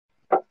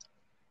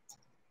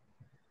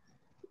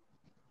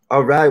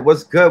All right,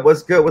 what's good?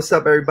 What's good? What's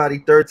up, everybody?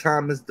 Third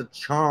time is the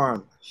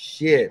charm.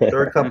 Shit,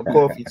 third cup of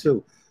coffee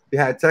too. We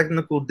had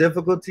technical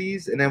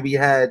difficulties, and then we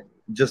had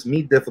just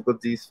me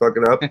difficulties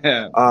fucking up.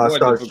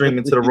 Started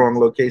streaming to the wrong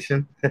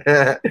location.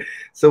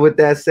 So with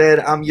that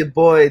said, I'm your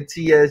boy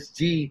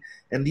TSG,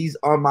 and these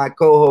are my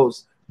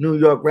co-hosts, New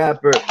York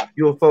rapper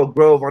UFO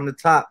Grove on the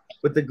top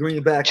with the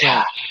green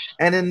background.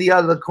 And in the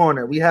other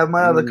corner, we have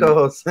my other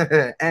co-host,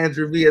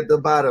 Andrew V at the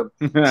bottom,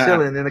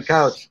 chilling in the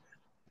couch,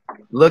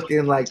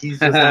 looking like he's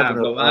just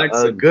having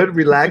a good,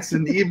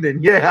 relaxing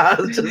evening. Yeah,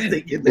 I was just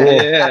thinking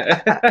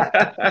that.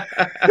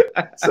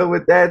 Yeah. So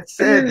with that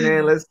said,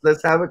 man,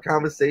 let's have a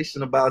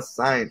conversation about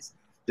science.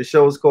 The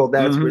show is called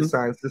That's Weird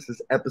Science. This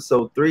is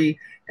episode 3,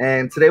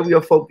 and today we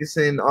are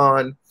focusing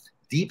on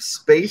deep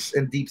space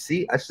and deep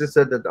sea. I should have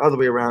said that the other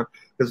way around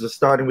because we're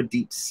starting with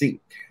deep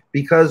sea.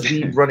 Because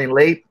we're running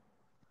late,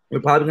 we're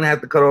probably gonna have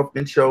to cut off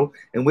mid-show,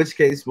 in which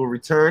case we'll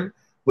return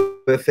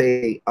with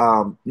a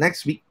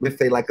next week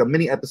with a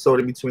mini episode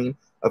in between,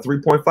 a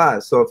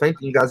 3.5. So if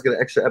anything, you guys get an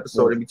extra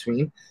episode in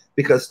between,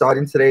 because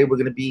starting today we're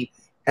gonna be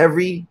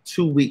every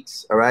 2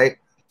 weeks. All right,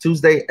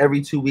 Tuesday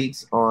every 2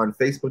 weeks on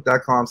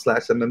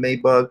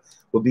Facebook.com/MMABUG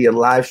will be a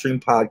live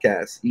stream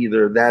podcast,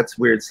 either That's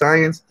Weird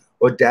Science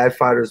or Dad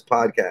Fighters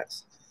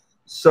podcast.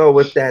 So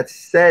with that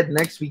said,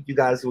 next week you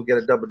guys will get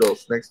a double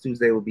dose. Next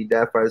Tuesday will be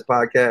Dad Fighters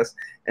podcast,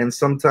 and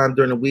sometime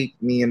during the week,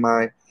 me and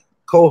my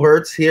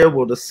cohorts here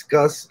will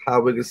discuss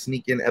how we're gonna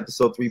sneak in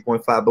episode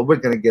 3.5, but we're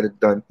gonna get it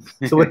done.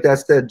 So with that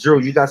said,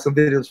 Drew, you got some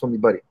videos for me,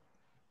 buddy.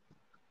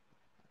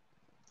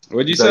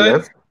 What'd you say?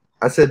 Yes?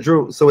 I said,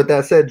 Drew. So with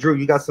that said, Drew,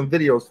 you got some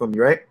videos for me,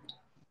 right?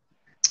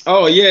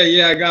 Oh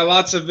yeah, I got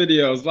lots of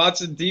videos,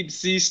 lots of deep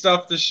sea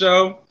stuff to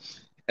show.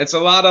 It's a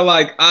lot of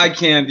like eye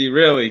candy,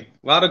 really.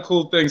 A lot of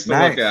cool things to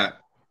look at.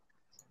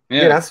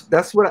 Yeah,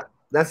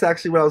 that's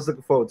actually what I was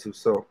looking forward to.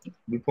 So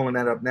we pulling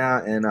that up now,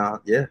 and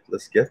yeah,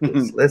 let's get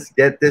this. Let's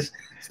get this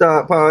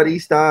party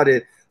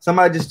started.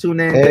 Somebody just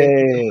tune in.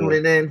 Hey.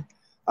 Tuning in.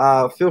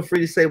 Feel free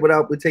to say what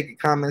up. We're taking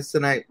comments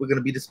tonight. We're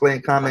gonna be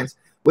displaying comments.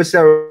 Which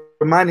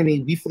reminded me,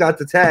 we forgot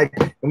to tag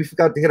and we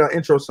forgot to hit our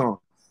intro song.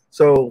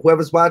 So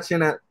whoever's watching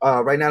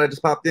right now that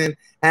just popped in,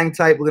 hang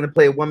tight. We're gonna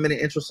play a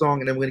 1-minute intro song,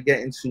 and then we're gonna get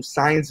into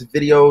science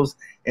videos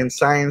and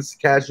science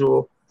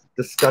casual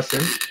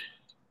discussion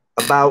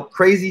about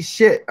crazy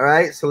shit. All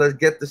right, so let's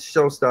get the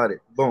show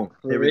started. Boom.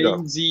 Here we go.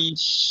 Crazy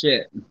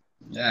shit.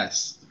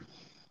 Yes.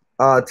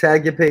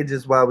 Tag your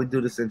pages while we do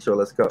this intro.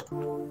 Let's go.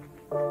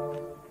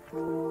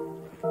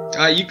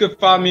 You can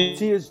find me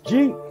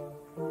TSG.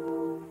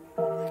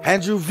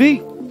 Andrew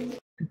V.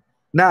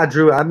 Nah,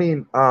 Drew. I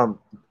mean,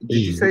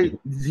 did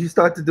you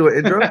start to do an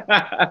intro?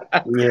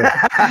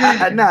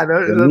 Yeah. Nah,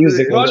 The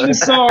music. Run the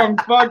song.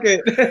 Fuck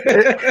it.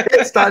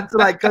 It started to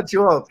like cut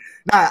you off.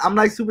 Nah, I'm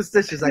like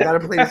superstitious. I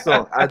gotta play the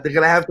song. They're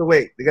gonna have to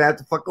wait. They're gonna have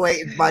to fucking wait.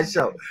 It's my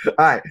show. All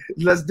right,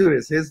 let's do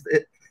this.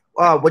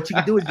 What you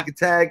can do is you can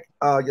tag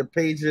your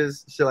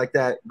pages, shit like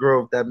that.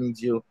 Grove, that means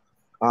you.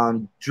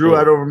 Drew,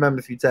 I don't remember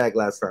if you tagged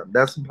last time.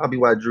 That's probably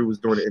why Drew was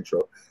doing the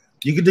intro.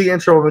 You can do your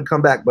intro and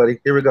come back,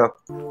 buddy. Here we go.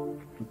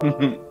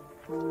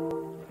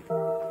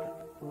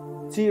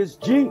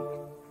 TSG.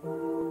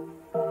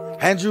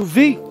 Andrew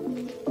V.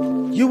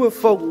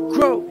 UFO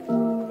Grow.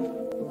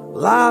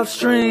 Live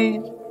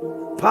stream.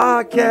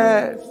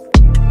 Podcast.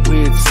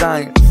 Weird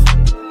science.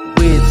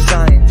 Weird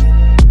science.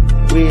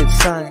 Weird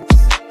science.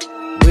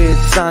 Weird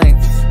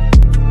science.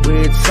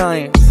 Weird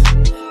science.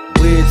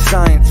 Weird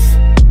science.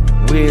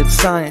 Weird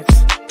science.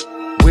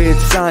 Weird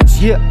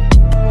science. Yeah.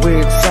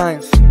 Weird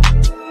science.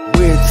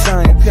 Weird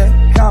science. Okay.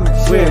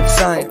 Comments. Weird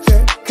science.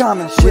 Okay.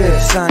 Comments.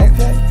 Weird science.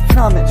 Okay.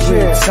 Comments.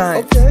 Weird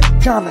science. Okay.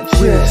 Comments.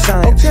 Weird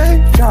science.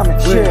 Okay.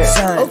 Comments. Weird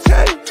science.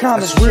 Okay.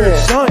 Comments. Weird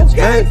science.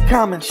 Okay.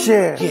 Comments.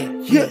 Share.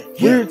 Yeah.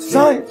 Weird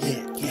science.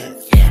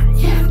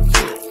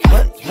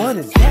 What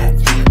is that?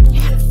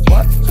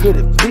 What could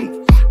it be?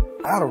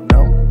 I don't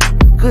know.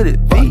 Could it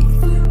be?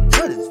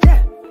 What is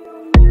that?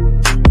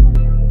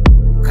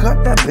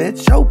 Cut that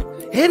bitch open.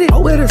 Hit it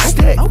with a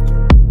stick.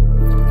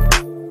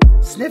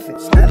 Sniff it,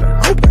 smell it,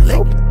 open,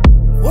 lick it.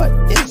 What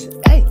is it?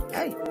 Hey,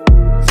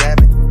 damn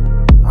it.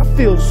 I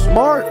feel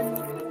smart.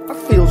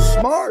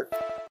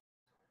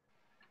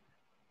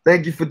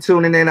 Thank you for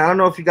tuning in. I don't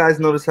know if you guys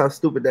notice how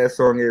stupid that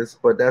song is,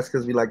 but that's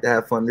because we like to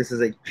have fun. This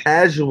is a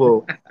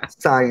casual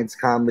science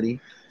comedy.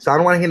 So I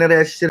don't want to hear none of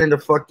that shit in the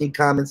fucking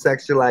comment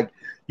section. Like,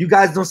 you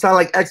guys don't sound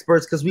like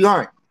experts, because we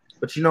aren't.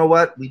 But you know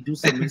what? We do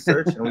some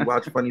research and we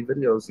watch funny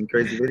videos and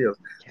crazy videos.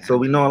 So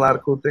we know a lot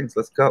of cool things.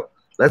 Let's go.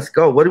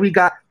 What do we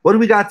got? What do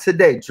we got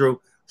today,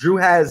 Drew? Drew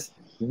has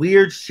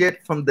weird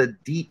shit from the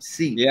deep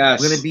sea. Yes.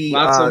 We're gonna be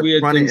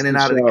running in and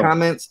out of the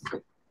comments.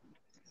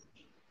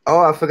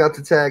 Oh, I forgot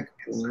to tag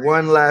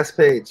one last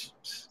page.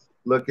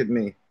 Look at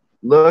me.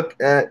 Look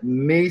at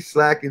me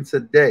slacking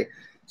today.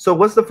 So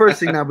what's the first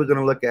thing that we're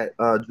gonna look at,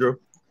 Drew?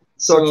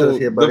 Talk to us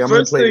here, buddy. The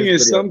first thing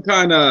is some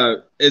kind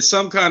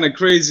of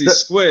crazy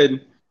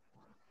squid.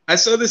 I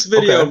saw this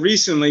video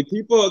recently.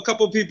 A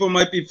couple people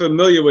might be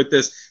familiar with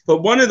this,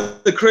 but one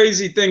of the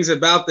crazy things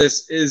about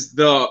this is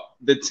the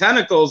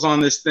tentacles on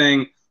this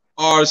thing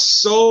are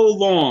so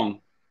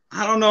long.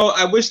 I don't know.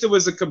 I wish there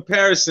was a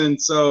comparison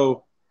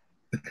so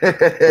Don't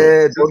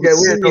get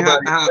weird, see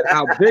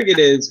how big it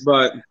is,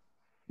 but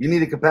you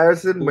need a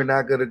comparison. We're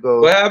not gonna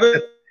go. What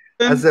happened?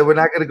 I said we're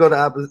not gonna go to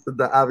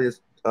the obvious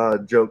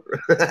joke.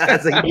 I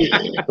said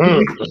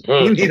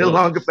you need a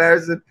long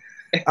comparison.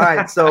 All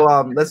right, so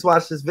let's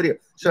watch this video.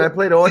 Should I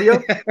play the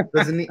audio?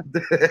 Does it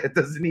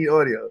need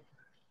audio?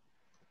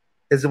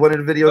 Is it one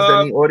of the videos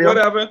that need audio?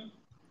 Whatever.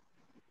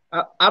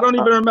 I don't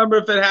even remember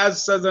if it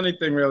says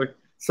anything really.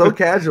 So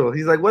casual.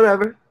 He's like,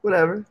 whatever,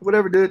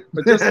 dude.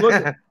 But just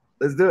look.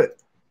 Let's do it.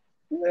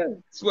 Yeah,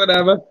 it's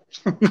whatever.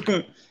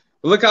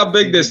 Look how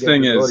big this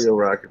thing is. Audio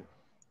rocking.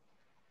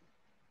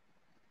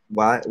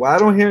 Why I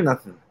don't hear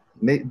nothing?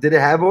 Did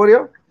it have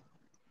audio?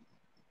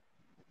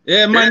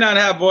 Yeah, it might not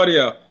have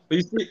audio. But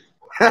you see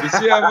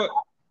how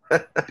I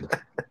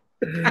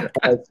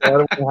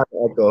don't have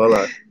echo. Hold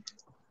on.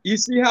 You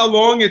see how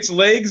long its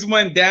legs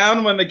went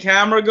down when the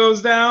camera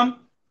goes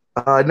down?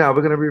 No,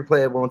 we're gonna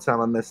replay it one time.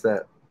 I missed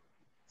that.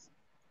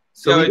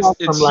 So Yo, we got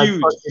it's some like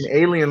huge. fucking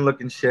alien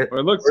looking shit. Or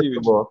it looks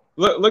huge.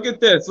 Look at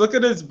this. Look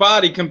at its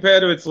body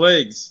compared to its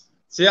legs.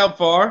 See how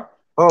far?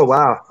 Oh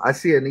wow, I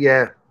see it.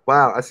 Yeah,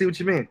 wow, I see what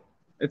you mean.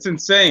 It's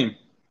insane.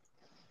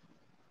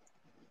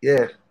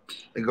 Yeah,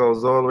 it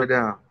goes all the way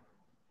down.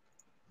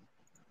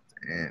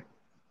 Damn.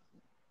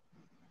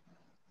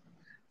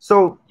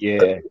 So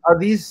yeah, are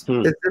these?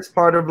 Is this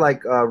part of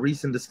like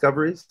recent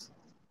discoveries?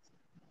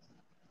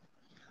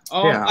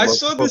 Yeah, I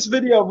saw this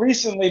video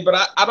recently, but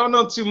I don't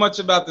know too much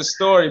about the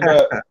story.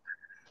 But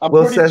I'm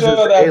pretty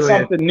sure that's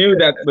something new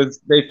that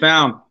they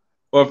found,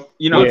 or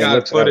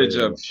got footage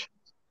of.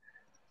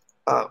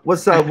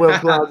 What's up, Will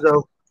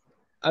Claudio?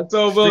 I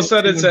told Will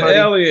said it's an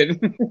alien.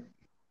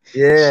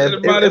 Yeah,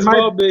 it might as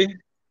well be.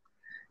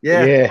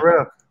 Yeah, for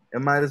real.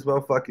 It might as well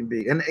fucking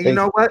be. And you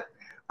know what?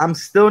 I'm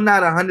still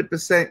not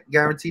 100%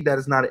 guaranteed that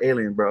it's not an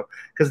alien, bro.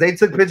 Because they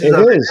took pictures of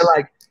it. They're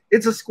like,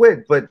 it's a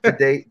squid. But did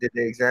they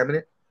examine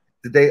it?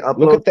 Did they upload?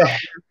 Look at the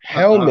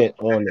helmet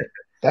on it.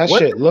 That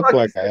shit looked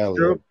like an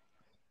alien.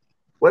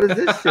 What is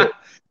this shit?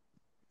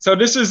 So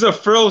this is a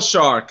frill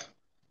shark.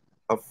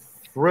 A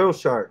frill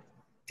shark.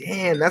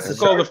 Damn, that's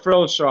called a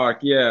frill shark.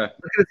 Yeah.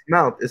 Look at its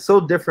mouth. It's so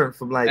different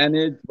from like what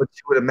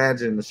you would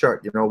imagine the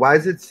shark. You know, why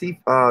is it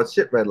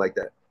shit red like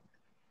that?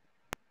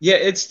 Yeah,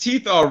 its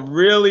teeth are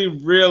really,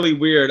 really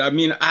weird. I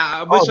mean,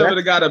 I wish I would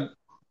have got a.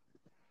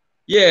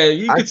 Yeah,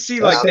 you could see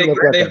like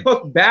they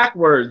hook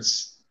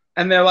backwards.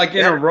 And they're like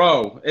in a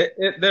row.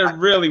 They're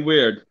really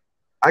weird.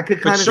 I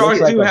could kind of sharks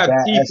do have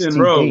teeth in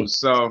rows,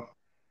 so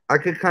I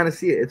could kind of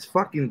see it. It's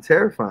fucking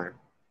terrifying.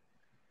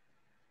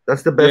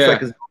 That's the best I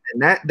could.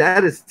 And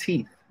that is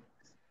teeth.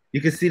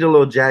 You can see the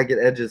little jagged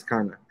edges,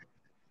 kind of.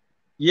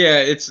 Yeah,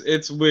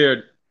 it's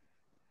weird.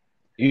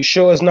 You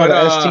sure it's not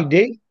an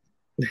STD?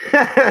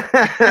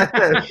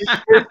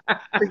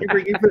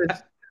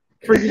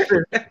 Freaky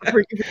fish.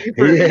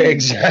 Yeah,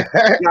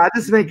 exactly. I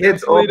just make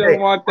hits all day. Don't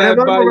want that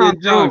by your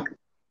junk.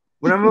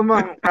 Whenever I'm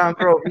around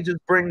Bro, he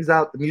just brings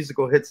out the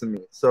musical hits in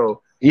me.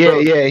 So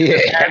yeah.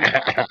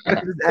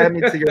 Just add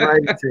me to your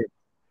writing team.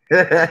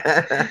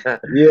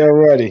 Yeah,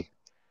 ready.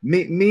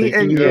 Me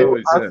and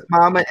you, us,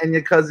 mama, and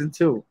your cousin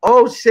too.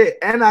 Oh shit!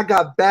 And I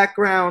got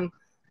background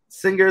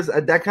singers.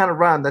 That kind of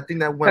rhymed. I think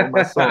that went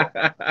with my song.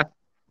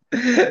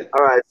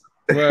 All right.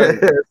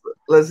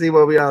 Let's see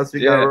what we else we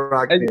got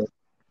rocking.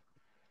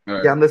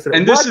 Right. Yeah, I'm listening.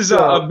 And this is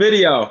a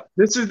video.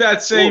 This is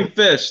that same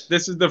fish.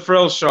 This is the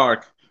frill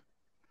shark.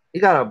 He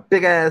got a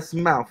big ass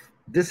mouth.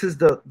 This is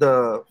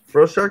the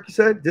frill shark, you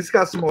said? This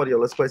got some audio.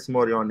 Let's play some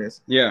audio on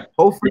this. Yeah.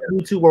 Hopefully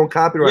YouTube won't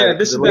copyright. Yeah,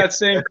 this is that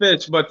same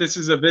fish, but this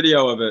is a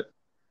video of it.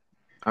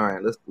 All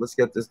right, let's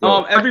get this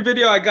going. Every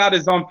video I got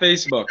is on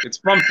Facebook. It's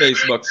from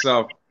Facebook,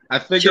 so I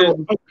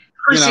figured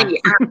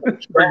pretty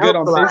good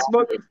on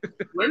Facebook.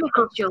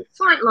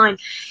 Sightline.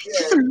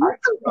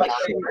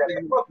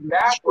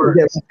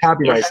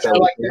 Copyright stuff.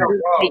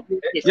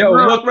 Yo,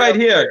 look right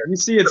here. You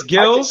see its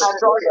gills?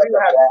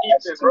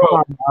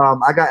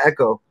 I got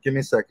echo. Give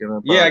me a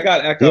second. Yeah, I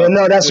got echo. Yeah,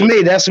 no, that's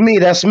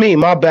me.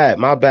 My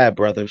bad,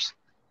 brothers.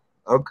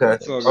 Okay.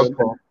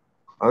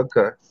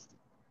 Okay.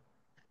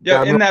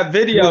 Yeah, in that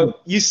video,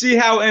 you see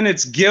how in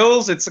its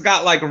gills, it's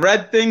got like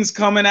red things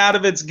coming out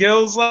of its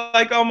gills,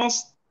 like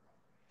almost.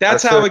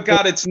 That's how it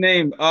got its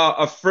name,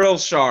 a frill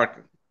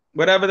shark,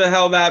 whatever the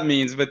hell that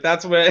means. But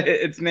that's where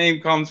its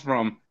name comes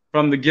from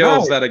the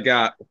gills that it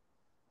got.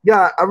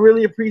 Yeah, I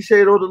really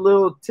appreciate all the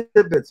little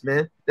tidbits,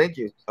 man. Thank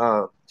you.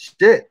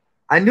 Shit,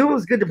 I knew it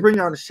was good to bring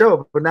you on the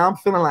show, but now I'm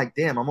feeling like,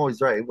 damn, I'm always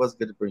right. It was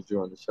good to bring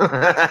you on the show.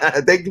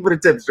 Thank you for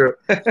the tips, Drew.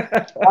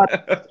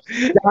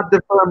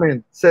 Dr.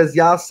 Furman says,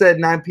 y'all said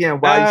 9 p.m.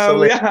 Why are you so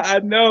late? Yeah, I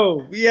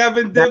know. We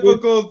having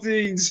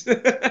difficulties.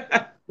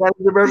 That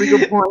is a very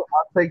good point.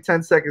 I'll take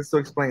 10 seconds to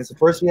explain. So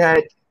first we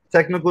had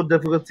technical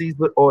difficulties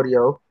with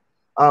audio.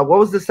 What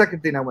was the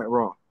second thing that went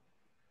wrong?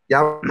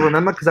 Y'all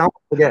remember? Because I don't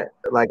forget.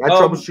 Like I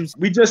troubleshoot.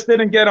 We just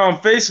didn't get on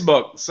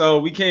Facebook, so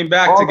we came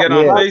back to get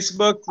on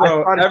Facebook,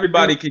 so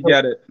everybody could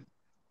get it.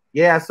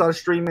 Yeah, I started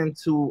streaming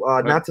to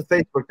not to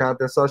Facebook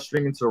account. I started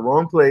streaming to the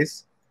wrong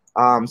place.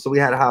 So we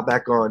had to hop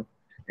back on,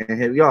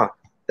 and here we are.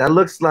 That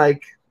looks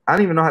like, I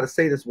don't even know how to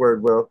say this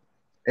word, Will.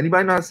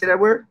 Anybody know how to say that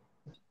word?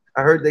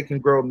 I heard they can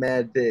grow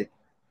mad big.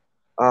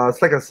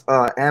 It's like a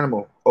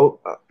animal.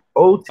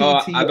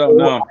 O-T-T. I don't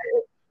know.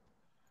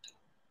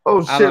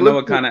 Oh, shit. I don't know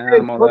what kind of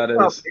animal that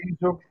is.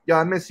 Angel? Yo,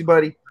 I miss you,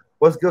 buddy.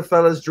 What's good,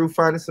 fellas? Drew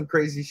finding some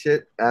crazy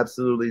shit.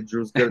 Absolutely.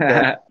 Drew's good at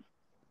that.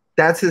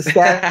 That's his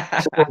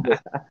stat.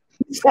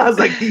 Sounds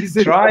like he's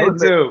trying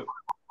to.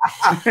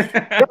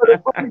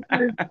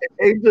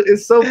 Angel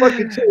is so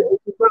fucking chill.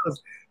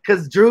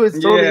 Because Drew is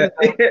totally.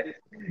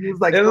 He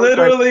was like, it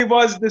literally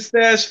was the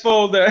stash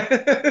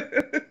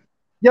folder.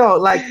 Yo,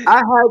 like I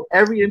had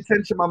every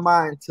intention in my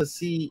mind to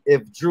see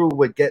if Drew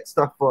would get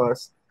stuff for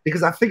us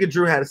because I figured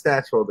Drew had a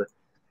stash folder,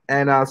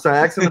 and so I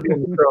asked him to be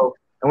on the show.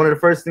 And one of the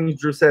first things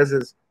Drew says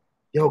is,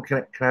 "Yo,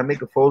 can I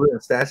make a folder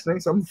and stash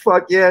things?" I'm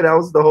fuck yeah, that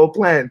was the whole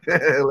plan.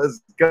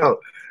 Let's go.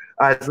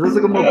 All right, so let's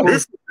look at more.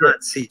 This is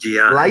not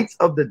CGI. Lights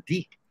of the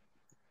Deep.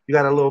 You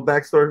got a little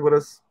backstory with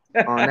us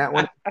on that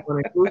one?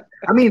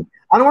 I mean,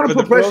 I don't want to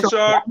put pressure.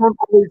 I don't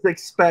always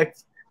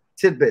expect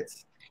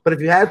tidbits. But if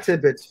you have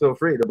tidbits, feel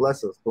free to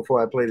bless us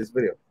before I play this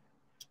video.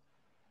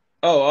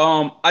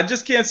 Oh, I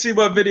just can't see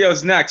what video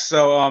is next.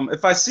 So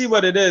if I see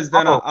what it is,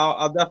 then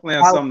I'll definitely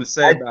have something to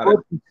say about it.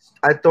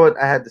 I thought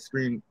I had the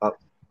screen up.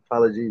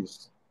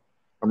 Apologies.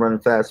 I'm running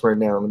fast right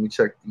now. Let me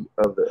check the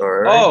other. All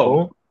right.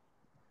 Oh.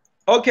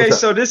 Cool. Okay,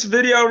 so this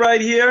video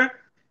right here,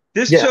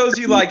 this shows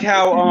you like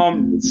how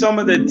some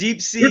of the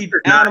deep sea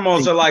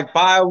animals are like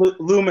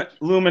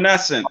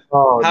bioluminescent,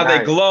 how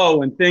they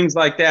glow and things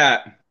like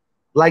that.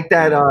 Like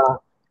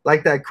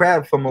that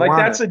crab from Moana.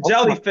 Like that's a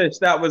jellyfish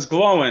that was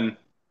glowing.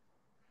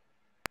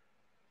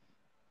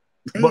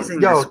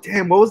 Yo,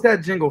 damn, what was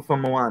that jingle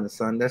from Moana,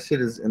 son? That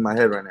shit is in my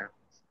head right now.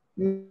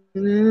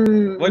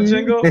 What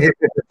jingle?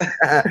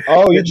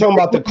 Oh, you're talking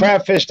about the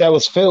crabfish that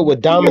was filled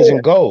with diamonds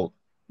and gold.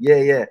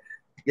 Yeah.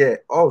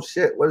 Oh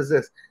shit, what is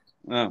this?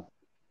 Oh.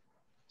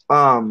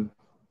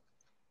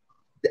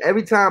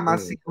 Every time I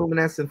see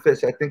luminescent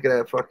fish, I think of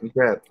that fucking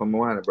crab from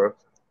Moana, bro.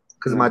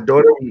 Because my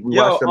daughter, we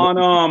watched on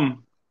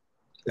on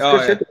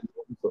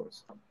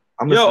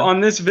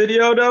this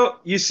video though,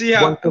 you see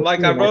how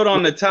like I wrote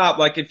on the top,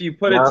 like if you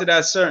put it to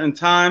that certain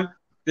time,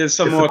 there's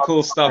some more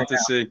cool stuff to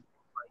see.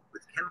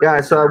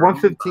 Yeah, so at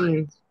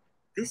 1:15,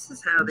 this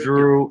is how they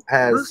Drew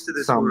has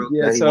some.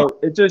 Yeah, so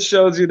it just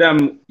shows you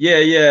them.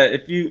 Yeah.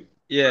 If you,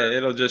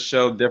 it'll just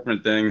show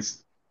different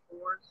things.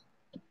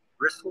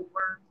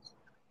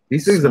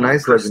 These things are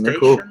nice looking. They're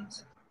cool. And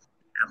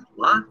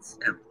lots.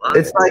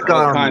 It's like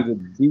all kinds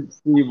of deep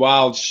sea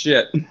wild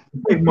shit. It's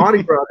like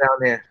Mardi Gras down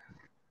there.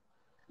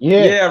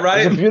 Yeah,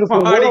 right. It's a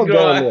beautiful world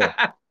down there.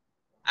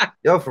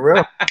 Yo, for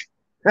real.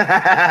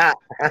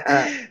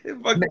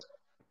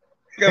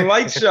 Fucking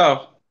light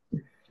show.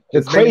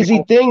 The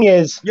crazy thing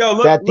is,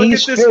 look at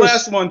this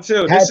last one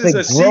too. This is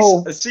a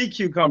sea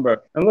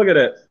cucumber, and look at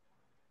it.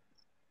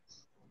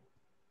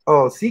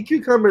 Oh, sea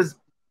cucumbers.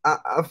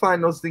 I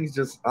find those things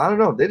just, I don't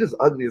know, they're just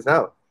ugly as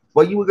hell.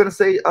 What you were gonna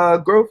say,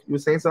 Growth? You were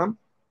saying something?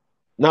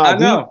 No, I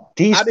know.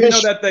 These I didn't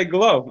know that they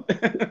glow.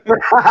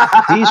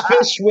 These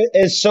fish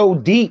is so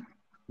deep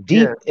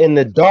in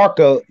the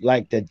darker,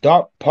 like the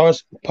dark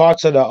parts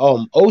of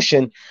the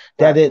ocean,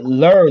 that it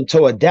learned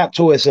to adapt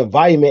to its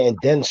environment and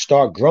then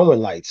start growing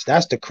lights.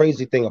 That's the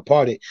crazy thing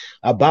about it.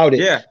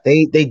 Yeah.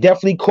 They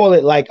definitely call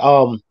it like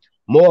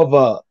more of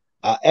a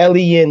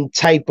alien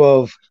type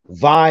of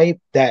vibe,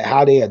 that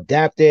how they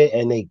adapt it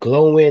and they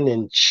glowing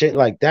and shit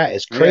like that.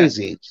 It's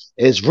crazy.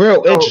 It's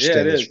real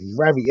interesting. It's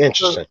very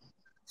interesting.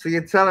 So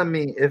you're telling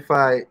me if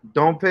I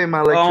don't pay my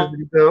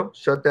electricity bill,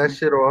 shut that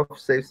shit off,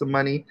 save some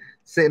money,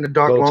 sit in the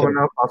dark long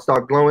enough, I'll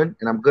start glowing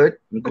and I'm good?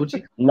 I'm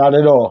Gucci? Not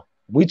at all.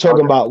 We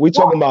talking about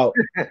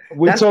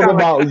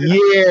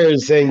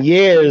years and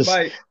years.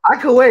 I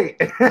could wait.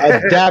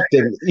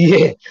 Adapting.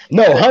 Yeah.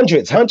 No,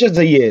 hundreds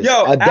of years.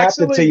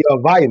 Adapted to your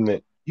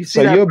environment.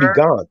 You'll be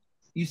gone.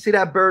 You see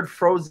that bird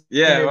frozen in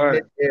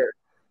mid-air.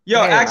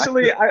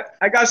 Actually,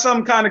 I got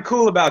something kind of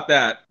cool about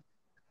that.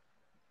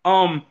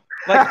 Like,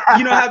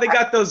 you know how they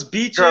got those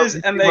beaches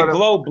and they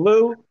glow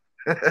blue?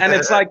 And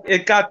it's like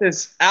it got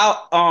this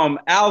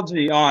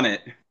algae on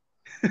it.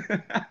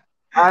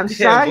 I'm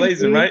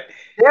blazing, right?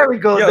 There we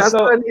go. That's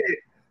what I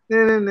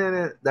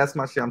needed. That's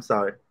my shit. I'm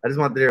sorry. I just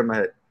wanted to hear it in my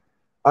head.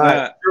 All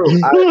right.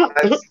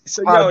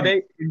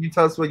 Can you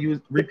tell us what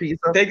you repeat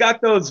yourself? They got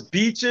those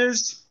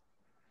beaches.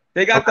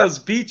 They got those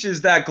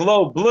beaches that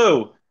glow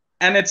blue,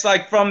 and it's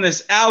like from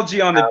this algae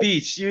on the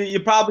beach.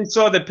 You probably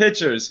saw the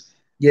pictures.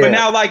 Yeah. But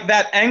now, like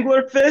that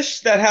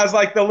anglerfish that has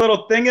like the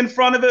little thing in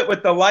front of it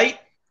with the light,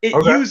 it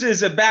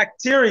uses a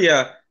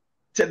bacteria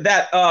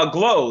that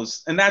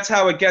glows, and that's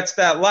how it gets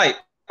that light,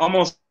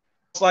 almost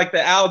like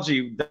the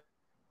algae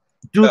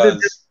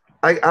does.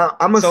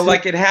 So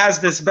like it has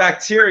this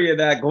bacteria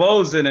that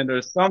glows in it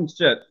or some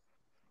shit.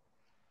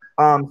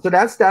 So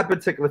that's that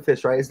particular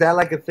fish, right? Is that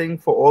like a thing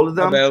for all of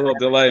them? A little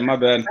delay, my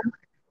bad.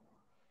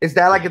 Is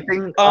that like a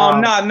thing?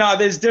 No.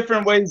 There's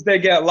different ways they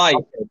get light.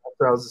 Okay, that's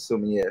what I was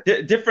assuming.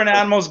 Yeah. Different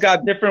animals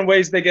got different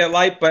ways they get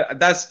light, but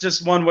that's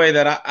just one way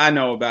that I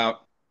know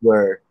about.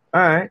 Word.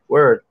 All right.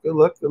 Word. Good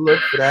look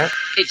for that.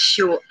 It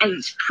sure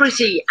ain't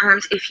pretty,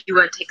 and if you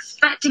weren't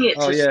expecting it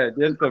to... yeah,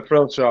 there's the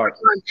frill shark.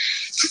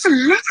 It's just a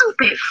little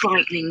bit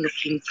frightening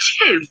looking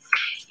too.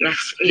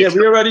 Yes, yeah,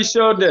 we already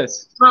showed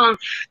this. Wrong.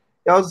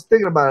 I was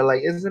thinking about it,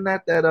 like, isn't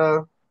that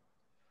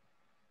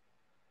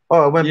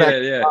Oh, it went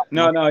back. Yeah.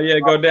 No,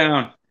 go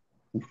down.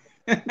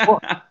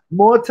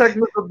 More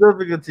technical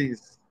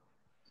difficulties.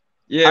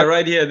 Yeah,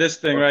 right here, this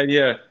thing right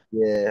here.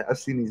 Yeah, I've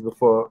seen these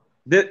before.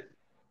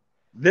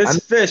 This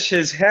fish,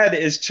 his head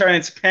is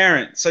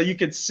transparent, so you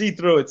could see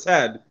through its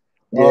head.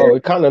 Oh,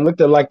 it kind of looked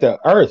like the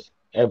Earth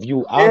if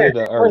you out of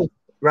the Earth.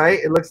 Right?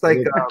 It looks like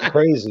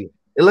crazy.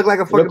 It looked like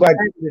a fucking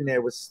planet in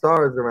there with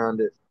stars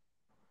around it.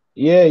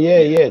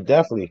 Yeah,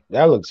 definitely.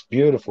 That looks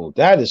beautiful.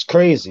 That is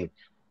crazy.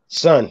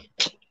 Son,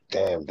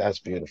 damn, that's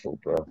beautiful,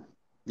 bro.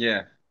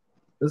 Yeah.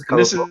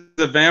 This is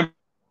the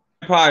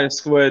vampire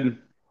squid.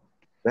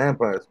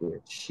 Vampire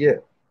squid.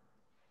 Shit.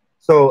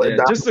 So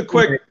just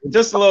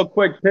a little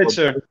quick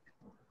picture.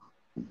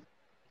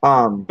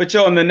 But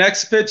yo, in the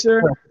next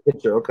picture.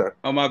 Okay.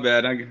 Oh my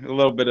bad, I get a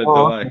little bit of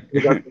delay.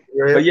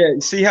 But yeah,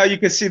 see how you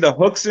can see the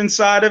hooks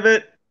inside of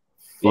it?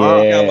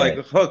 Yeah. Got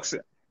like hooks.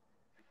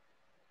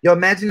 Yo,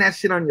 imagine that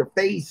shit on your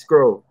face,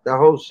 bro. That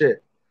whole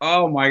shit.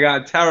 Oh my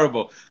god,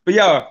 terrible. But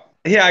yo,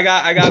 here I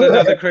got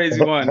another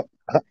crazy one.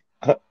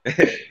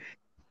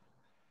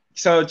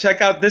 So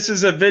check out. This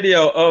is a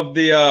video of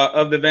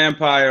the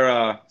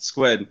vampire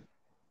squid.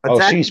 Oh,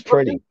 she's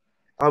pretty.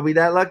 Are we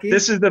that lucky?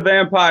 This is the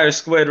vampire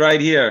squid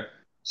right here.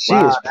 She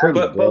is pretty.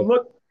 But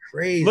look,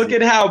 crazy. Look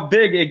at how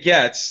big it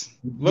gets.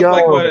 Look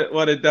like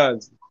what it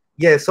does.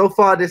 Yeah, so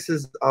far this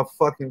is a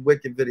fucking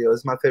wicked video.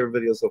 It's my favorite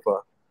video so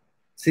far.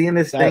 Seeing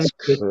this thing,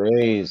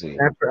 crazy.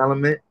 After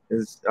element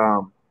is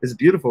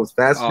beautiful. It's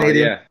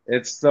fascinating. Oh, yeah,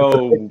 it's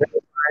so.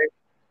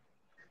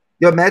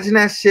 Yo, imagine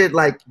that shit.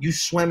 Like you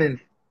swimming,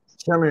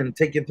 chilling,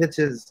 taking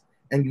pictures,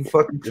 and you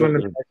fucking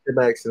swimming in that shit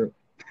by accident.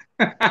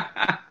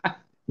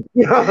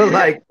 Yo,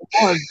 like,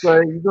 come on,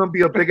 son, you're gonna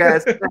be a big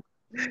ass.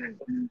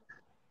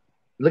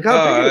 Look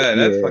how big. Man,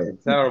 that's fucking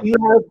terrible. You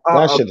have,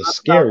 that shit is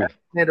scary.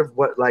 Of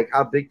what, like,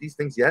 how big these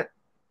things get?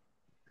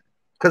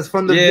 Because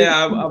from the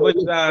I wish.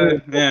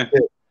 Yeah,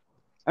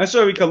 I'm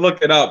sure we could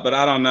look it up, but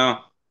I don't know.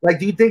 Like,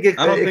 do you think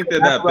I don't think they're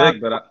that big,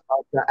 but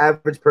the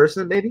average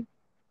person, maybe?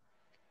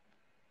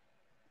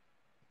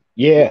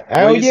 Yeah,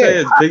 hell yeah. Say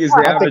as big as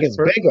the I average think it's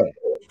person? bigger.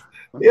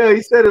 Yeah,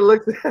 he said it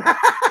looks.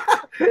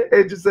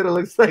 It just said it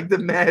looks like the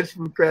match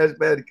from Crash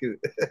Bandicoot.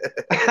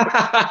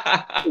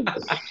 Yo,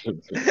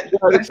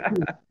 this shit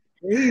is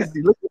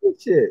crazy. Look at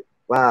this shit.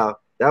 Wow,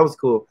 that was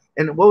cool.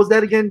 And what was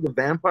that again? The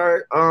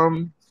vampire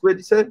squid,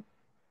 you said?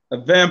 A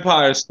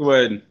vampire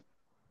squid.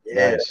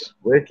 Yeah, nice.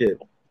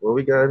 Wicked. What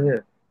we got in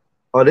here?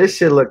 Oh, this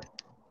shit look.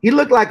 He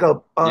looked like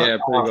a. Yeah,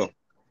 pretty cool.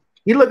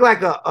 He looked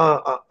like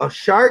a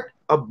shark,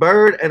 a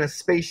bird, and a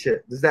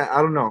spaceship. Does that?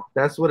 I don't know.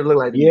 That's what it looked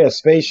like. Yeah,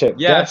 spaceship.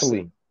 Yes.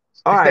 Definitely.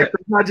 All right, so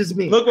it's not just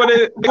me. Look what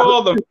it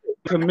called the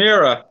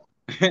chimera.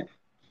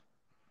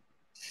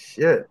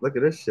 Shit, look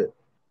at this shit.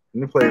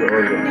 Let me play the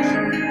audio.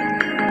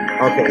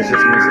 Okay, it's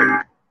just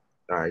music.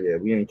 All right, yeah,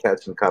 we ain't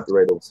catching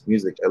copyright over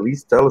music. At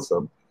least tell us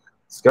something.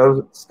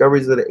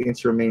 Discoveries of the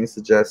ancient remains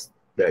suggest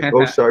that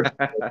ghost sharks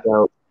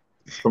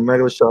from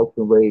regular sharks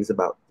can raise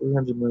about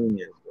 300 million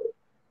years ago.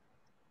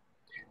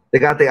 They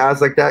got their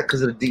eyes like that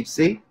because of the deep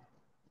sea.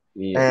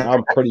 Yeah,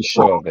 I'm pretty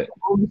sure of it.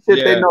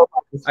 They know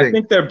about this thing. I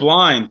think they're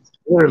blind.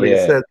 Literally,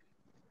 it says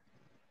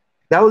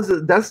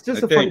that's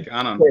just funny.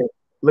 I don't know.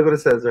 Look what it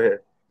says right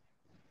here.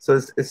 So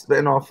it's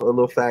spitting off a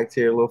little fact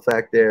here, a little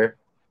fact there.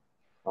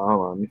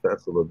 Hold on, let me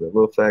fast a little bit. A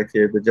little fact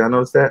here. Did y'all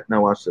notice that?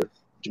 Now watch this.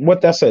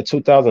 What that said,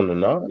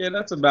 2009? Yeah,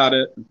 that's about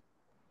it.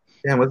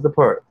 Damn, what's the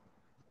part?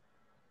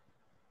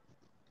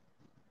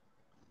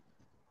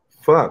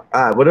 Fuck.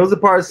 All right, well, there was a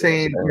part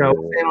saying, saying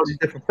all these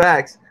different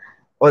facts.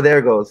 Oh, there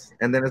it goes.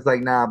 And then it's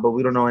like, nah, but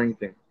we don't know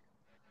anything.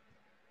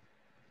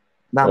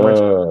 Not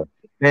much.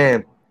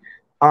 Man,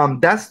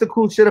 that's the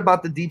cool shit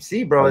about the deep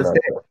sea, bro. Is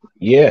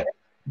they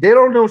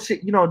don't know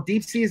shit. You know,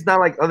 deep sea is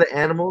not like other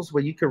animals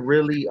where you can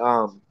really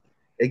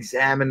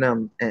examine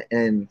them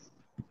and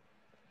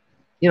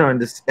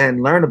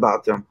and learn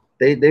about them.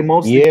 They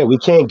mostly we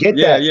can't get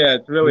that. Yeah,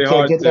 it's really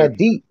hard. Can't get that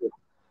deep.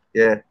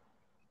 Yeah,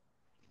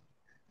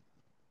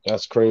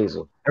 that's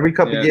crazy. Every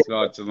couple years, it's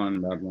hard to learn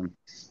about them.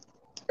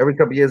 Every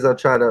couple years, I'll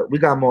try to. We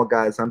got more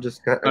guys. I'm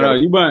just. No,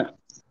 you went.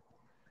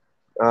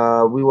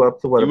 We were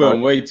up to what? You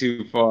went way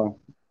too far.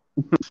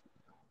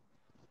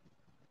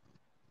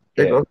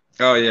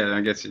 Oh yeah,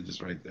 I guess you're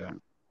just right there.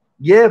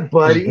 Yeah,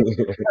 buddy.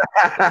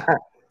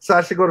 So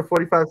I should go to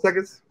 45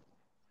 seconds.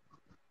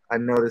 I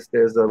noticed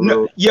there's a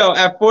little. Yo,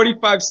 at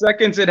 45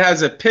 seconds, it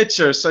has a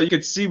picture, so you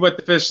can see what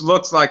the fish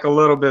looks like a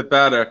little bit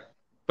better.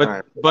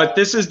 But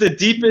this is the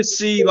deepest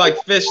sea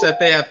fish that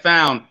they have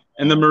found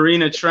in the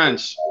Marina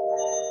Trench.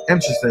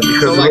 Interesting.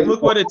 Because so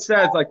look what it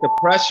says, like the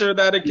pressure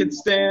that it can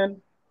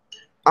stand.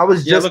 I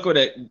was just look at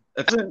it.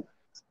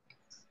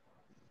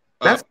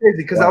 That's crazy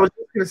because I was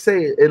just gonna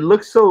say it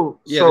looks so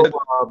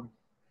you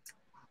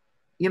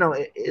know,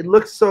 it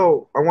looks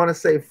so, I want to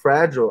say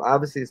fragile.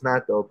 Obviously, it's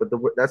not though, but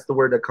that's the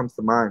word that comes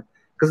to mind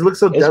because it looks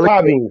so delicate.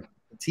 Probably,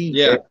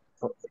 yeah.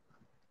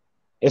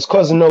 It's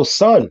because of no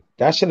sun.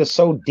 That shit is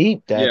so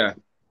deep that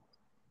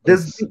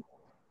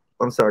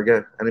I'm sorry, go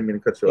ahead. I didn't mean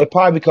to cut you off. It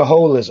probably could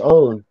hold its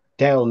own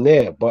down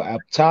there, but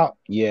up top,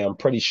 yeah, I'm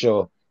pretty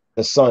sure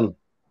the sun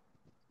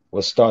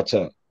will start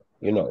to,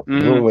 you know,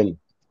 ruin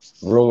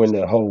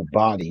the whole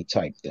body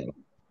type thing.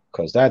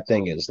 Because that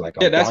thing is like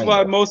a that's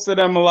why most of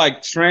them are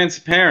like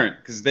transparent,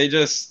 because they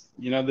just,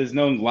 you know, there's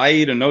no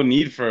light or no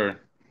need for.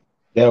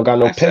 They don't got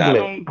no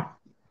pigment.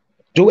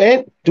 Do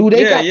they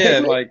got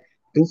pigment? Like,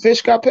 do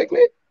fish got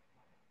pigment?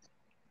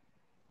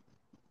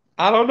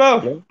 I don't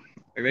know.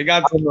 Yeah. They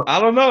got. I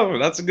don't know.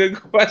 That's a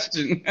good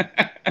question.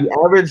 The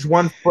average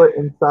 1 foot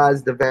in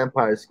size, the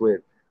vampire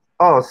squid.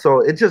 Oh,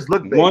 so it just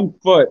looked big. 1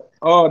 foot.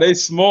 Oh, they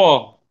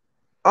small.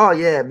 Oh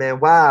yeah, man!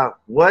 Wow,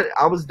 what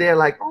I was there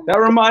like. Oh, that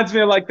reminds me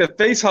of like the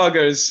face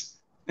huggers,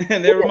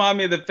 and they remind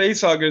me of the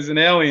face huggers in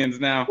Aliens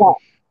now. Yeah.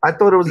 I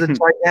thought it was a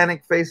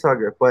gigantic face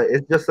hugger, but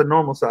it's just a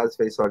normal size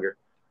face hugger.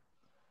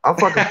 I'll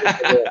fucking.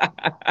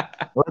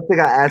 I don't think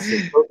I asked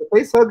it. So the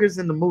face huggers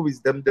in the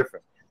movies, them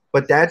different.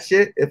 But that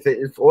shit,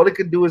 if all it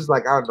could do is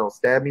like, I don't know,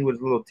 stab me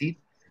with little teeth,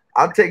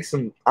 I'll take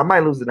some. I might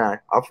lose an eye.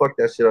 I'll fuck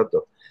that shit up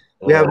though.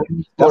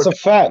 That's a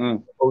fact.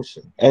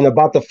 Ocean. And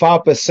about the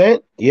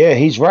 5%, yeah,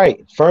 he's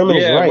right. Furman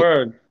is right.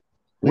 Word.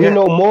 We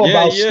know more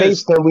about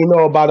space than we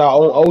know about our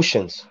own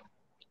oceans.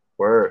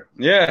 Word.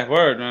 Yeah,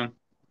 word, man.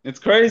 It's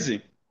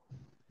crazy.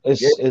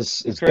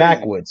 It's crazy.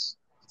 Backwards.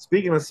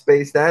 Speaking of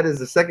space, that is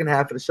the second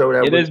half of the show.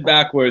 That it is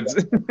backwards.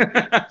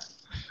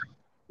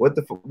 What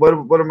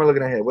am I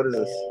looking at here? What is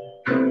this?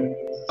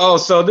 Oh,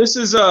 so this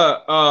is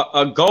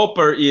a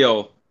gulper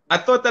eel. I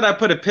thought that I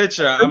put a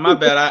picture. My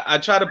bad. I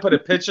tried to put a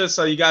picture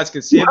so you guys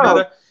could see it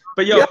better.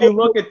 But if you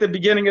look at the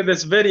beginning of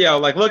this video,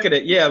 like look at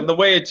it. Yeah, the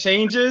way it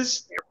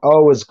changes.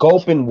 Oh, it's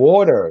gulping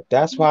water.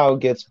 That's how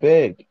it gets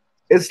big.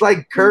 It's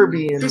like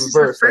Kirby in this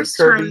reverse. Is the first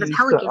time the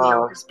pelican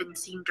eel has been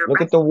seen directly.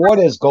 Look at the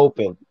water is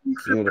gulping.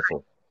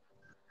 Beautiful.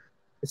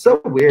 It's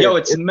so weird. Yo,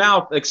 its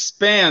mouth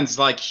expands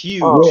like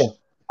huge. Oh, yeah.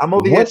 I'm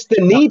over What's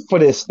the need for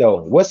this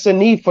though? What's the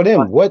need for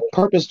them? What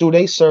purpose do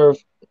they serve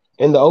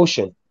in the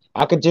ocean?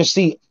 I could just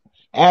see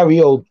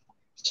Ariel's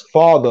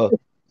father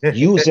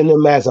using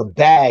them as a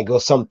bag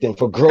or something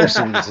for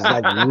groceries. It's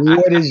like,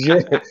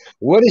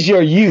 what is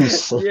your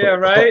use? Yeah,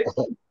 right.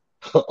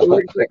 It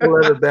looks like a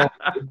leather bag.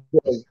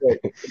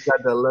 It's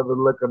got that leather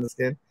look on the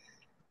skin.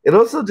 It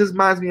also just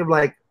reminds me of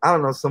like, I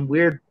don't know, some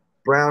weird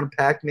brown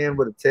Pac-Man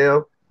with a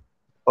tail.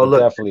 Oh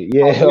look, definitely,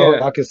 yeah.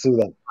 I can see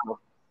that.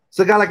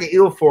 So it got like an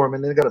eel form,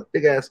 and then it got a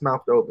big ass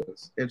mouth to open.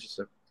 It's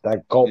interesting.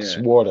 That gulps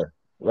water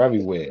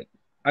everywhere.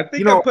 I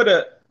think I put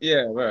a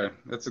right.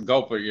 That's a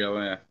gulper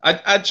eel. Yeah,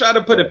 I tried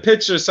to put a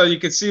picture so you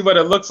could see what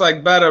it looks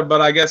like better,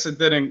 but I guess it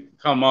didn't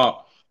come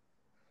up.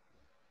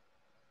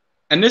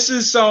 And this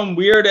is some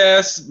weird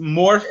ass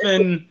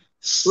morphin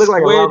squid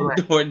like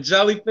or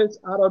jellyfish.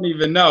 I don't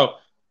even know.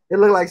 It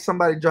looked like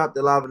somebody dropped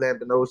the lava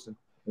lamp in the ocean.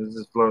 It's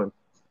just floating.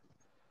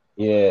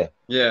 Yeah.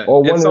 Yeah.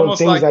 Or one it's of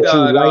almost like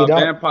the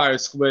vampire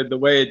squid, the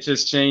way it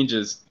just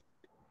changes.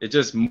 It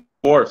just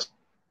morphs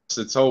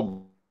its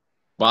whole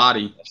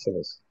body. That shit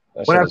is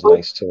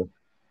nice too.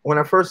 When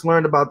I first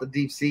learned about the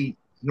deep sea,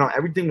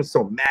 everything was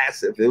so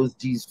massive. It was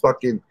these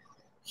fucking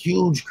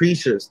huge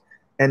creatures.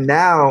 And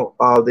now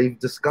they've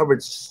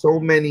discovered so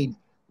many,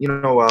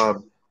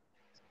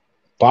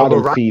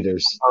 bottom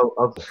feeders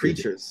of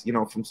creatures,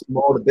 from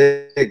small to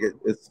big.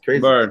 It's crazy.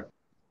 Bird.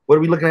 What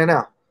are we looking at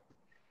now?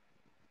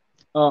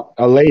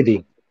 A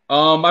lady.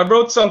 I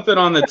wrote something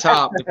on the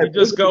top. If you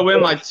just go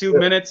in like 2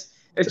 minutes,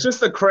 it's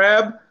just a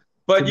crab,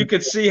 but you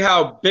could see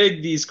how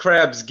big these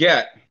crabs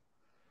get.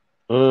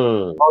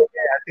 Oh yeah,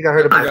 I think I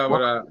heard about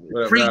what I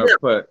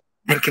put.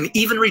 And can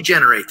even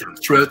regenerate them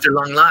throughout their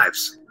long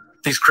lives.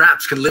 These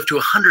crabs can live to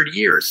 100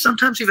 years,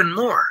 sometimes even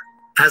more.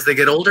 As they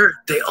get older,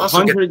 they also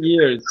 100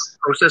 years. A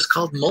process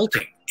called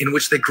molting, in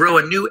which they grow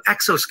a new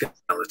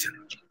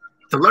exoskeleton.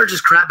 The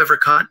largest crab ever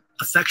caught,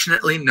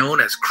 affectionately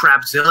known as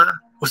Crabzilla,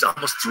 was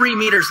almost 3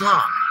 meters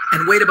long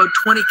and weighed about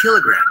 20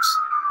 kilograms.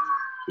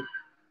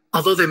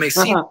 Although they may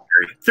seem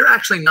scary, they're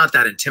actually not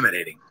that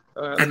intimidating.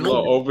 And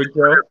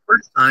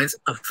first signs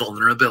of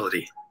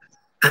vulnerability.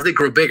 As they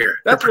grow bigger,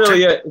 that's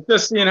really it. It's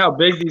just seeing how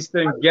big these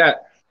things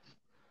get.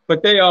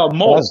 But they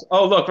molt.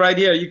 Oh, look right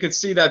here. You can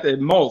see that it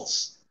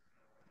molts.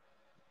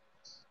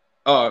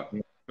 Oh,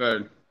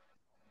 good.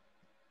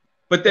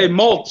 But they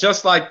molt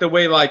just like the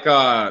way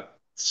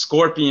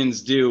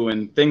scorpions do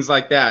and things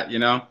like that.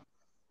 Yeah,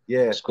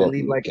 they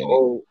leave like a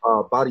whole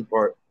body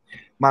part.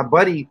 My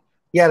buddy,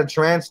 he had a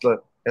tarantula,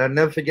 and I'll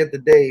never forget the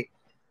day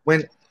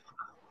when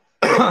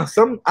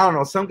some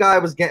guy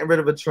was getting rid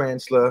of a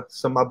tarantula.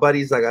 So my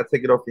buddy's like, "I'll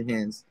take it off your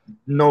hands."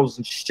 Knows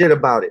shit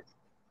about it,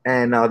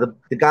 and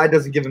the guy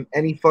doesn't give him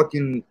any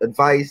fucking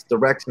advice,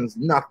 directions,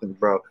 nothing,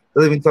 bro.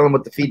 Doesn't even tell him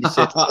what to feed the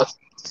shit.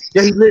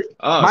 Yeah, he lit.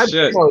 Oh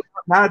shit!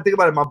 Now I think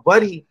about it, my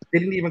buddy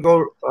didn't even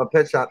go a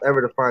pet shop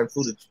ever to find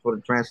food for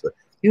the tarantula.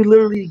 He would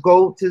literally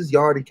go to his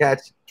yard and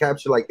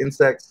capture like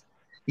insects.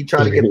 He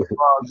tried to get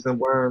frogs and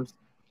worms.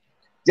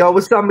 Yo,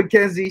 what's up,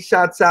 Mackenzie?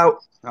 Shouts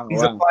out.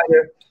 He's a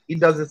fighter. He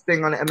does his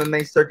thing on the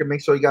MMA circuit.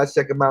 Make sure you guys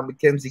check him out,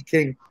 Mackenzie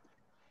King.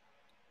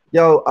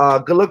 Yo,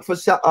 good luck for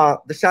the shout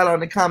out in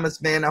the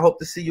comments, man. I hope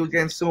to see you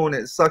again soon.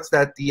 It sucks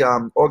that the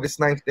August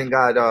 9th thing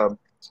got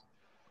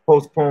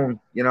postponed,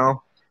 you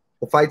know.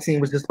 The fight team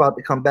was just about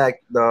to come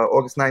back, the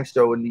August 9th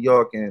show in New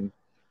York, and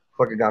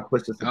fucking got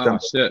pushed to September.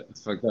 Oh, shit.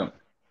 It's fucked up.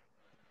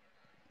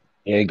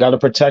 Yeah, you got to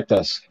protect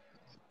us.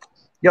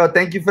 Yo,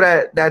 thank you for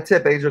that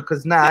tip, Angel,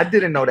 because, I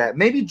didn't know that.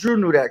 Maybe Drew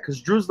knew that,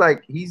 because Drew's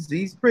like,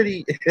 he's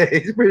pretty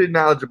he's pretty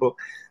knowledgeable.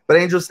 But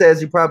Angel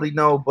says you probably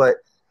know, but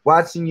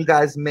watching you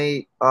guys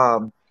maybe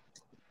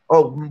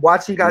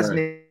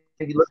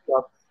look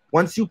up,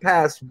 once you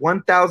pass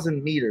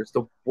 1,000 meters,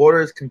 the water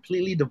is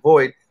completely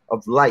devoid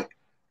of light.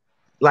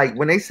 Like,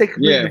 when they say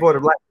completely devoid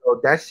of light, bro,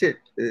 that shit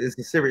is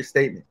a serious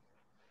statement.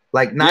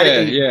 Like, not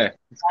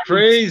it's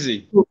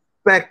crazy.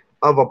 Speck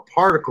of a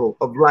particle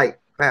of light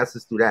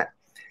passes through that.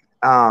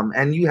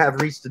 And you have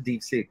reached the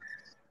deep sea.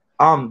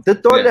 The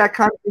thought of that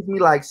kind of gives me,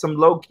 like, some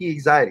low-key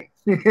anxiety.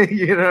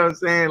 You know what I'm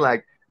saying?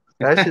 Like,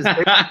 that's just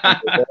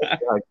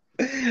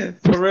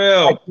for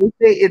real. Like, they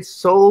say it's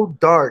so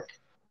dark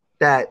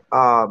that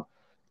a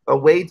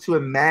way to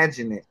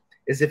imagine it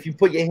is if you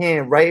put your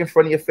hand right in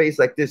front of your face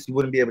like this, you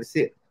wouldn't be able to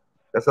see it.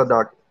 That's how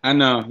dark. I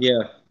know,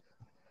 yeah.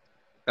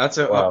 That's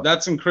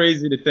some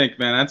crazy to think,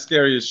 man. That's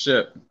scary as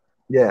shit.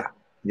 Yeah.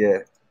 Yeah,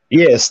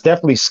 it's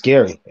definitely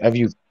scary.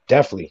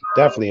 Definitely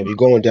if you're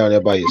going down there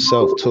by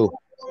yourself too.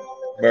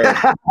 Wait,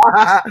 I'm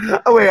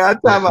talking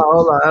about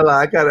hold on.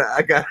 I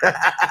got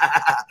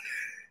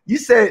You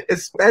said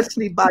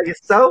especially by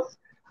yourself?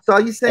 So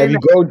are you saying if you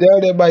go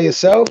down there by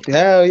yourself?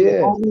 Hell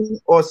yeah.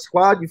 Or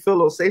squad, you feel a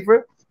little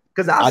safer?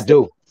 Because I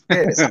do.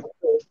 Yeah.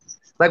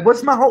 Like,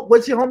 what's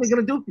your homie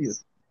gonna do for you?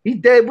 He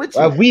dead with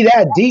you. If we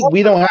that deep,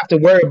 we don't have to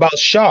worry about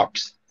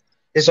sharks.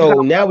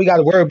 So now we got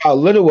to worry about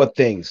littler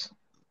things.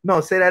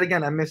 No, say that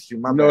again. I missed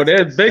you. No,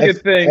 there's bigger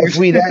things. If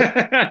we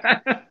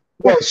that,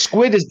 well,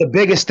 squid is the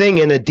biggest thing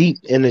in the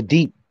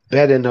deep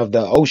bedding of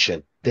the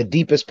ocean. The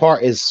deepest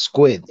part is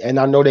squid, and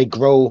I know they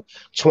grow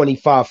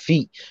 25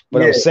 feet.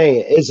 But I'm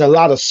saying it's a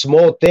lot of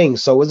small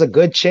things, so it's a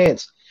good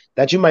chance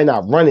that you might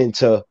not run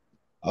into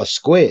a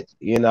squid.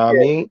 You know what I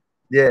mean?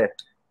 Yeah.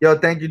 Yo,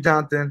 thank you,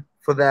 Jonathan,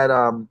 for that.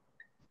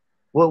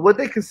 What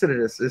they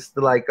consider this? It's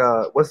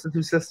the what's the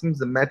two systems?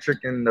 The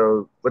metric and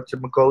the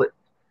whatchamacallit?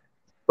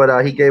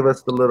 But he gave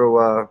us the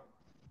little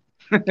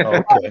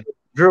okay.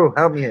 Drew,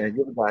 help me here.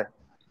 You're the guy.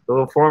 The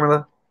little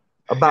formula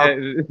about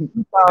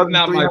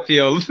not my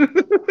field.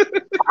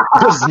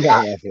 Just look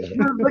at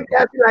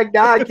me like,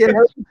 nah, I can't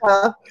help you.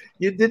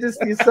 You did this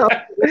to yourself.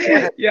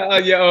 Yeah,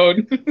 on your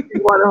own.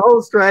 You want to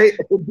host, right?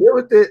 Deal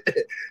with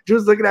it.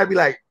 Drew's looking at me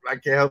like, I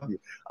can't help you.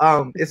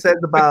 It says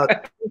about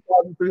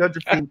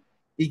 2,300 feet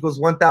equals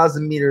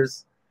 1,000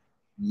 meters.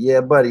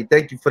 Yeah, buddy.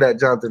 Thank you for that,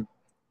 Jonathan.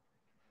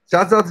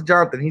 Shouts out to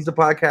Jonathan. He's a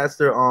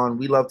podcaster on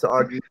We Love to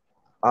Argue.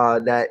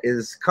 That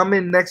is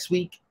coming next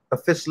week,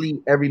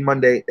 officially every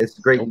Monday. It's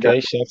great.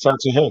 Okay, shouts out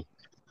to him.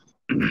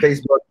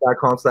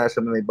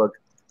 Facebook.com/MMABUG.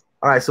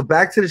 All right, so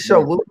back to the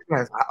show.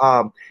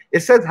 It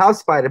says house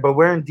spider, but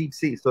we're in deep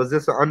sea. So is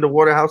this an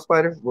underwater house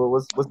spider?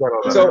 What's that all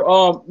about?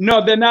 So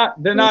no, they're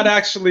not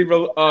actually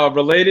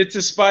related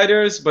to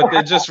spiders, but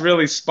they're just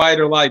really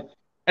spider-like.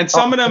 And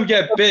some of them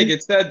get big.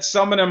 It said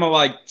some of them are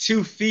like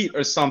 2 feet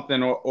or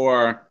something,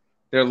 or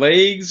their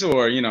legs,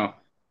 or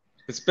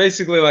it's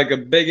basically like a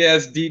big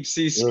ass deep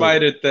sea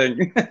spider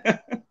thing.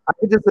 I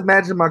can just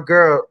imagine my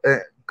girl,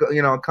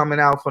 coming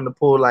out from the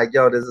pool like,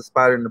 "Yo, there's a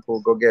spider in the pool.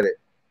 Go get it."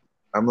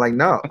 I'm like,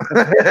 "No."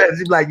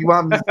 She's like, "You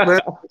want me to swim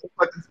with the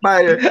fucking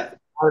spider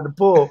out of the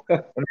pool,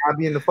 and I'll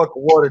be in the fucking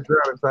water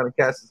drowning trying to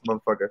catch this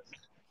motherfucker."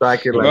 So I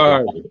can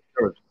All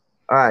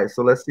right,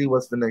 so let's see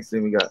what's the next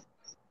thing we got.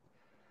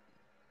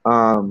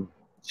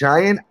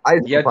 Giant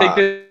ice. Yeah, I think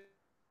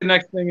the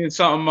next thing is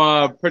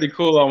something pretty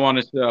cool I want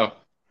to show.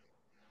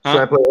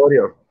 Should I play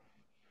audio?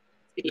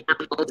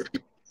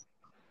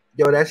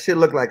 Yo, that shit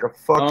look like a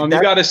fucking.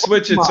 You gotta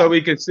switch it so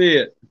we can see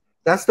it.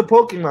 That's the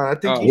Pokemon. I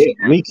think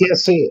we can't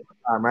see it.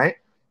 Right?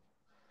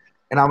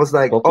 And I was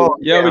like,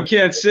 yeah, we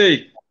can't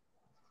see.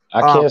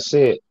 I can't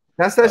see it.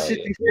 That's that shit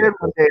you said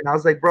one day, and I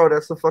was like, bro,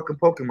 that's a fucking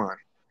Pokemon.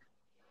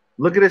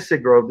 Look at this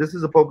shit, Grove. This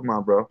is a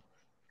Pokemon, bro.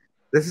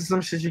 This is some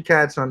shit you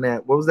catch on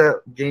that. What was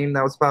that game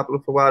that was popular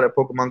for a while? That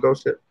Pokemon Go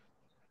shit.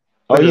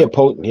 Oh yeah,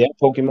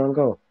 Pokemon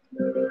Go.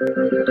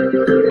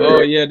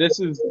 Oh yeah, this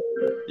is.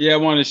 Yeah, I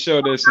want to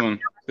show this one.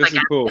 This is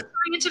cool.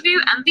 Interview,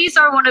 and these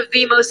are one of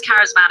the most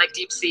charismatic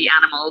deep sea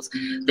animals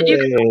that you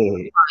can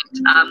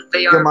find.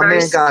 They are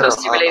very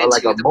closely related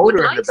to the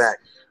motor in the back,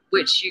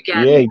 which you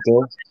get in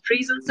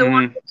trees and so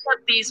on.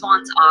 But these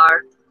ones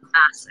are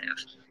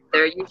massive.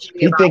 They're usually.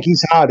 He think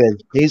he's hiding.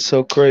 He's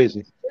so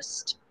crazy.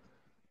 Just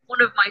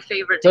one of my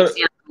favorite deep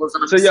sea animals.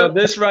 And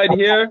this right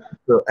here.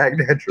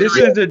 This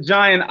is a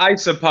giant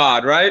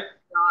isopod, right?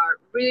 They are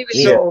Really,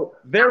 really. So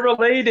they're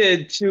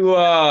related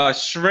to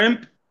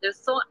shrimp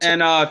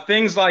and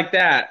things like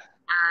that.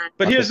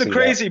 But here's the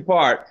crazy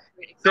part.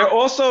 They're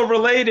also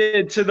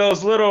related to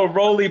those little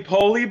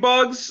roly-poly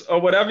bugs or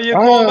whatever you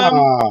call them.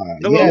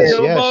 The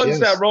little pill bugs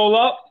that roll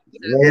up.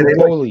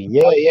 Roly-poly.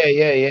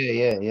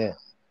 Yeah.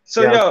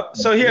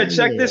 So here,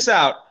 check this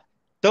out.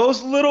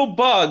 Those little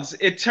bugs,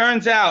 it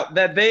turns out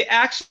that they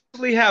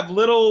actually have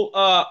little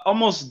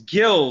almost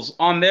gills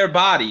on their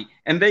body,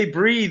 and they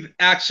breathe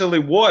actually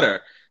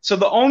water. So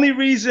the only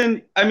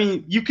reason, I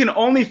mean, you can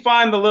only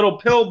find the little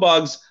pill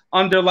bugs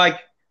under like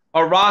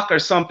a rock or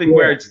something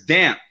where it's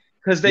damp,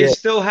 because they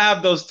still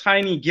have those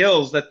tiny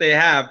gills that they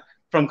have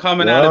from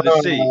coming out of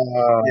the sea.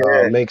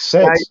 Makes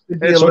sense.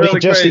 It's so really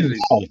crazy.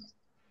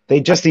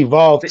 They just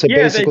evolved to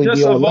basically they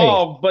just be on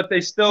evolved, but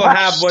they still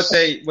have what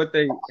they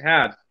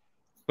had.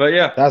 But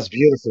yeah, that's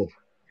beautiful.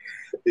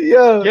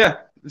 Yeah,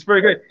 it's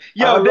pretty great.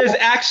 Yo, there's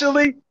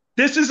actually,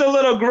 this is a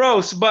little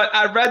gross, but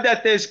I read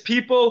that there's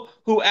people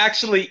who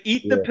actually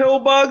eat the pill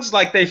bugs,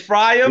 like they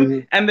fry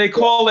them, and they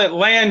call it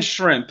land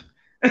shrimp.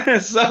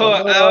 So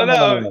I don't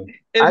know.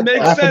 It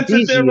makes sense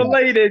if they're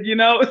related, you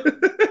know.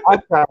 I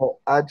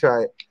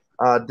try it.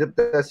 Dip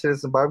that shit in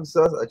some barbecue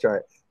sauce. I try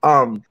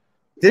it.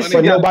 This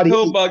for nobody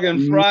pill bug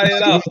and fry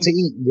it up to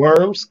eat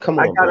worms. Come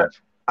on,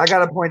 I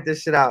gotta point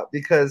this shit out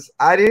because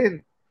I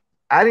didn't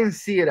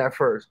see it at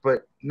first,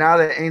 but now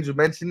that Angel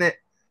mentioned it,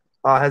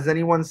 has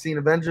anyone seen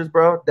Avengers,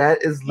 bro?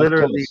 That is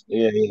literally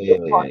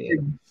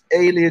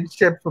alien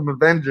ship from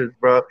Avengers,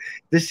 bro.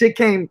 The shit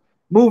came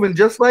moving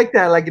just like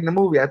that, like in the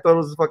movie. I thought it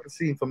was a fucking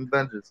scene from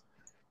Avengers.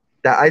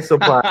 That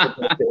isopod,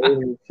 the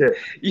alien shit.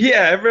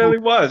 Yeah, it really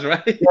was,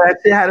 right? Yeah, that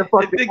shit had a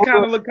fucking. It did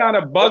kind of look kind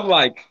of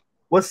bug-like.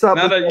 What's up?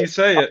 Now that you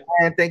say it,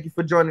 man, thank you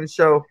for joining the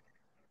show.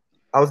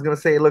 I was gonna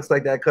say it looks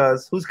like that,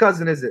 cuz. Whose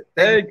cousin is it?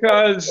 Hey,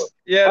 cuz.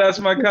 Yeah, that's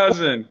my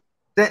cousin.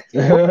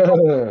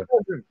 The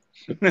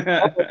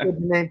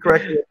name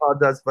correctly. I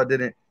apologize if I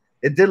didn't.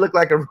 It did look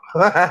like a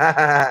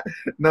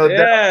no.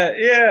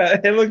 Yeah,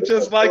 it looked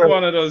just like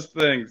one of those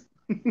things.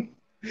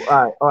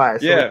 All right.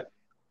 So, yeah.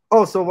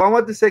 So I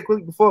wanted to say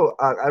quickly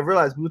before I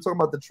realized we were talking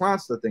about the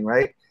tarantula thing,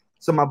 right?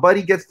 So my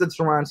buddy gets the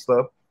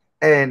tarantula,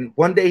 and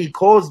one day he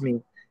calls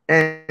me,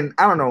 and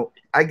I don't know.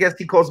 I guess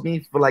he calls me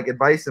for like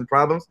advice and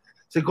problems.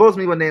 So he calls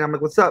me one day, and I'm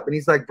like, "What's up?" And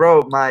he's like,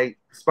 "Bro, my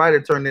spider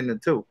turned into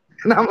 2."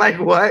 And I'm like,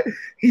 "What?"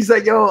 He's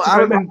like, "Yo, I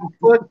don't know."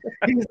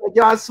 He's like,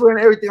 "Yo, I swear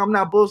on everything, I'm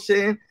not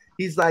bullshitting."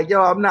 He's like,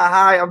 "Yo, I'm not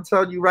high. I'm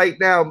telling you right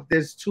now,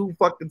 there's 2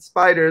 fucking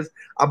spiders.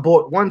 I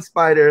bought 1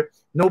 spider.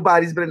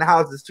 Nobody's been in the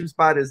house. There's 2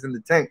 spiders in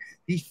the tank."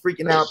 He's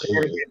freaking out.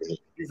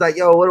 He's like,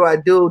 "Yo, what do I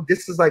do?"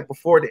 This is like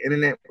before the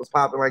internet was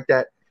popping like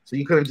that, so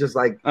you couldn't just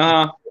like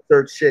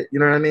search shit. You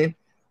know what I mean?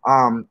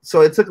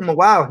 So it took him a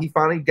while. He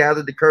finally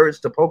gathered the courage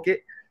to poke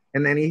it,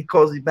 and then he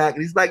calls me back,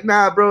 and he's like,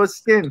 "Nah, bro, it's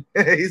skin."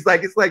 he's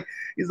like,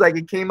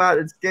 it came out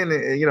in skin,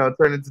 and you know,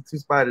 turned into 2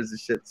 spiders and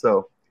shit.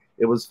 So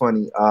it was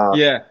funny.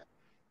 Yeah.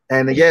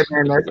 And yeah,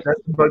 man,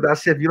 that's bugged out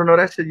shit. If you don't know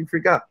that shit, you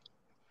freak out.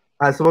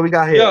 All right, so what we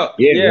got here?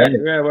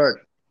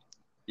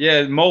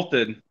 Yeah,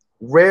 molted.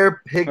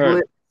 Rare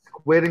piglet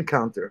squid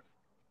encounter.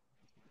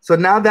 So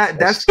now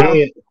that's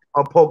a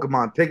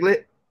Pokemon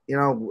piglet. You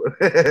know,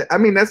 I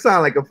mean, that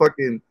sounds like a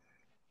fucking.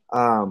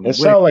 That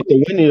sounds like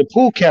the Winnie the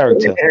Pooh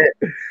character.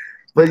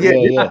 But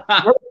yeah.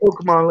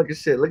 Pokemon looking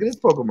shit. Look at this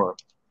Pokemon.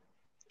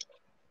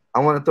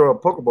 I want to throw a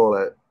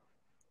Pokeball at it.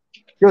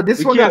 Yo,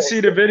 this one. We can't see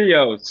the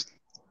videos.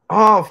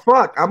 Oh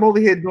fuck! I'm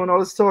over here doing all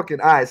this talking.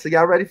 All right, so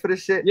y'all ready for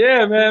this shit?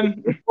 Yeah,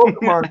 man.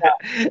 Pokemon.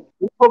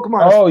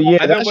 Oh yeah,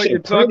 I know what you're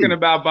talking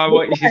about by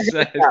what you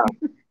said.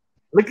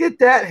 Look at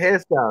that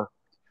hairstyle.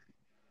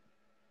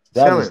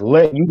 That is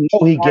lit. You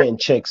know he getting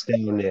chicks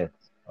down there.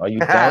 Are you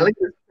down? Look at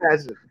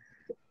this fashion.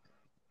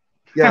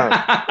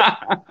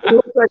 Yeah, it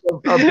looks like a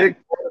big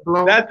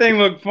balloon. That thing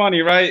looked funny,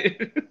 right?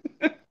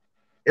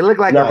 It looked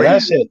like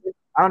that shit.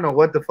 I don't know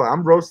what the fuck.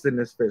 I'm roasting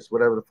this fish,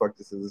 whatever the fuck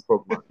this is. This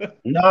Pokemon.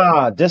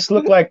 Nah, this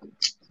look like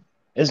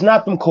it's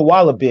not them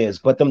koala bears,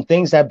 but them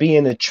things that be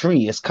in a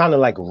tree. It's kind of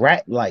like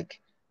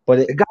rat-like, but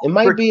it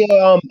might be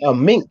a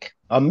mink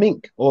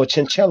or a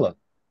chinchilla.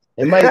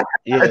 It might,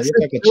 it look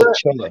like a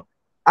chinchilla.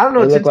 I don't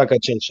know. It look like a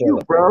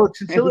chinchilla, bro.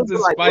 Chinchilla's a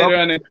spider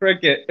and a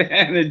cricket,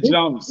 and it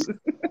jumps.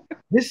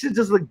 This shit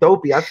just look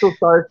dopey. I feel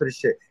sorry for the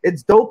shit.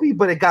 It's dopey,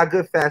 but it got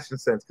good fashion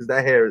sense because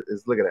that hair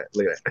is. Look at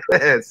that.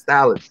 It's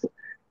stylish.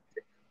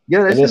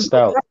 Yeah, that's just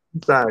style.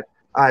 All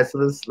right, so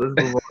let's move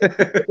on.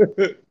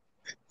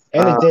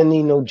 And it didn't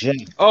need no gel.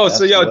 Oh,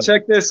 so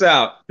check this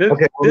out.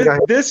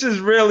 This is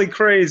really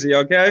crazy.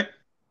 Okay.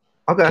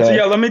 So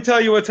let me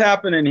tell you what's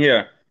happening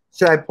here.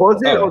 Should I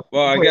pause it?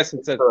 Well, I guess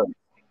it's a.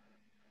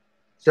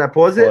 Should I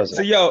pause it?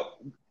 So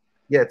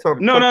yeah, talk.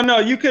 No.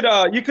 You could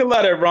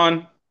let it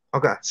run.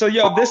 Okay. So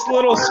this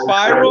little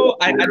spiral,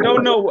 I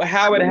don't know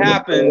how it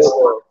happens,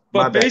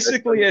 but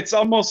basically it's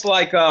almost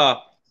like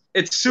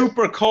it's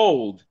super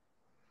cold.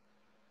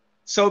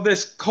 So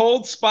this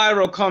cold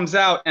spiral comes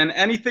out, and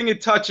anything it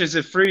touches,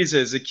 it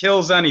freezes. It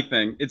kills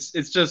anything. It's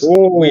just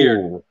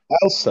weird.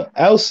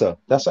 Elsa.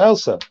 That's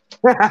Elsa.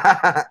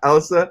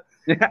 Elsa.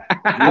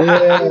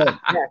 Yeah.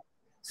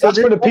 So that's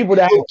for the people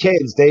that have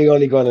kids. They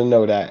only gonna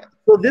know that.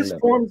 So this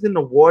forms in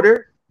the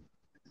water.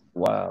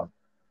 Wow.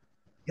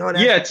 Yo,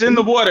 yeah, it's in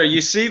the water.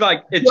 You see,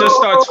 like it just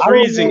starts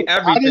freezing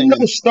everything. I didn't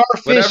know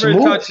starfish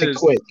move that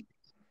quick.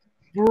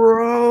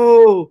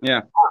 Bro.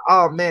 Yeah.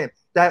 Oh man,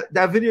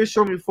 that video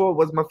showed me before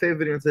was my favorite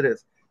video into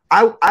this.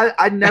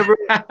 I never.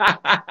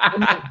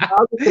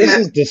 This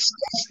is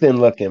disgusting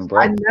looking,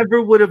 bro. I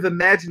never would have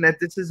imagined that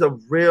this is a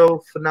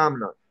real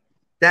phenomenon.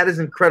 That is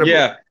incredible.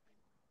 Yeah.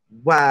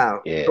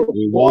 Wow. Yeah,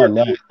 we won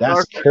that.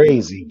 That's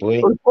crazy,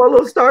 boy. Four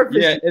little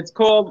starfish. Yeah, it's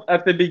called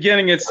at the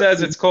beginning. It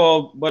says it's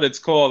called what it's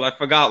called. I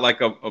forgot. Like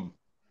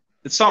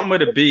it's something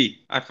with a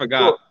B. I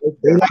forgot.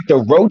 They like the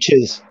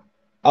roaches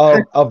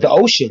of the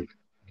ocean.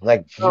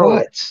 Like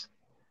what?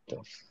 The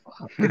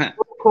fuck? It's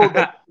so cold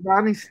that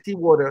surrounding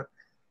seawater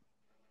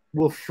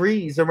will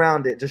freeze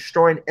around it,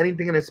 destroying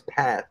anything in its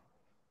path.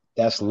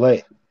 That's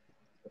lit.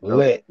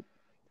 Lit.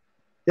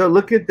 Yo,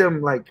 look at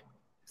them like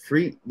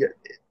freezing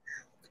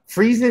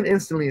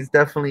instantly is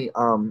definitely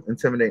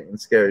intimidating and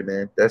scary,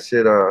 man. That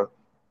shit to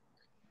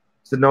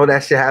know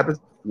that shit happens.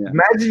 Yeah.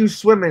 Imagine you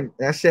swimming,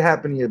 that shit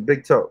happened to your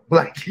big toe.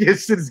 Like your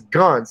shit is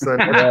gone, son.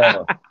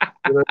 Yeah.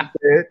 You know what I'm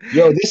saying?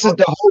 Yo, this is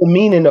the whole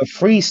meaning of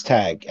freeze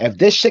tag. If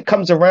this shit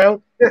comes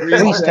around,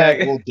 freeze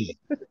tag will be.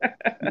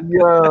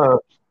 Yeah.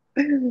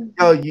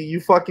 Yo,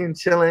 you fucking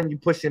chilling, you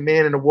push your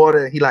man in the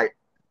water, and he like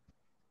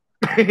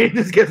he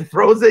just gets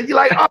frozen. You're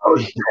like, oh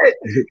shit,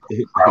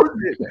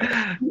 frozen.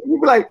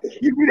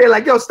 You be there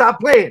like, yo, stop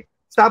playing,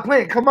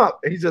 come up,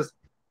 and he's just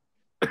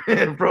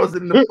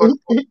frozen in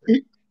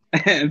the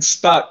and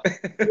stuck.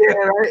 Yeah,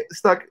 right,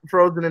 stuck,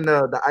 frozen in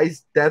the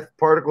ice death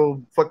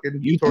particle.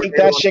 Fucking. You think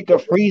that shit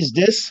could freeze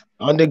this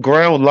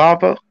underground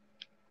lava?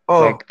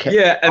 Oh like,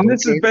 yeah, and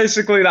this is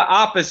basically the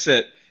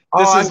opposite.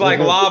 This is like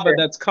lava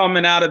that's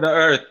coming out of the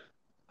earth.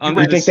 You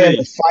think they have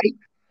a fight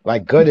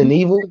like Good and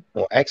Evil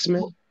or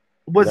X-Men?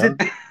 Was it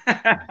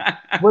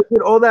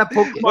all that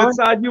Pokemon? What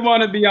side you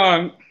want to be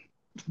on?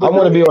 I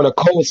want to be on the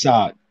cold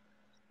side.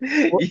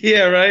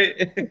 Yeah,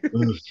 right.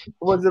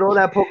 Was it all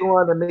that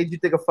Pokemon that made you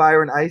think of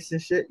fire and ice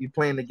and shit? You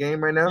playing the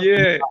game right now?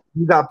 Yeah.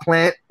 You got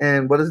plant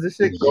and what is this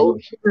shit?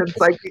 Ghost and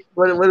psychic.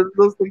 What is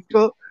those things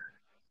called?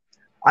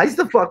 I used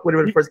to fuck with it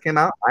when it first came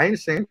out. I ain't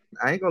ashamed.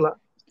 I ain't gonna lie.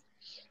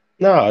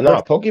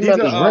 No, Pokemon is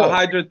real.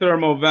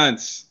 Hydrothermal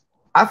vents.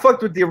 I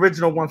fucked with the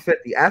original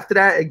 150. After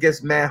that, it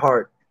gets mad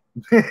hard.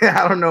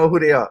 I don't know who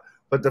they are,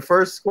 but the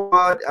first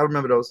squad, I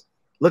remember those.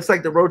 Looks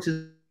like the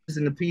roaches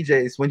in the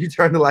PJs when you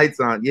turn the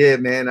lights on. Yeah,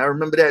 man, I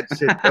remember that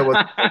shit. That was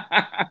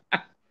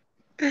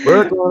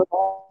Brooklyn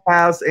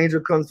house. Angel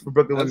comes for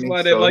Brooklyn. That's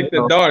why they like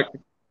the dark.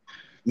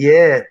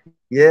 Yeah,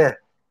 they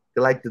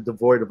like the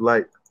devoid of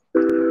light.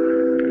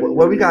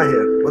 What we got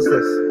here? What's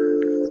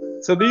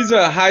this? So these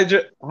are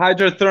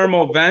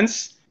hydrothermal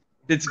vents.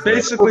 It's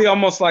basically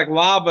almost like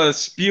lava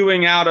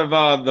spewing out of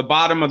the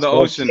bottom of the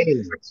ocean.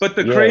 But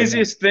the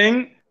craziest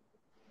thing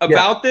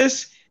about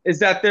this is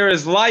that there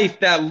is life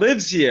that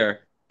lives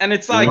here. And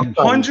it's like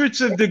hundreds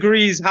of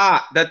degrees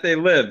hot that they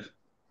live.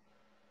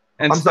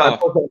 And stuff.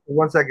 Sorry,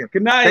 1 second.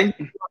 Good night.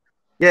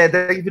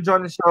 Thank you for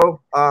joining the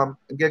show.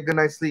 Get a good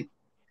night's sleep.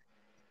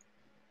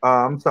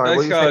 I'm sorry.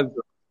 What you saying?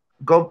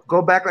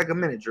 Go back like a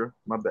minute, Drew.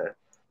 My bad.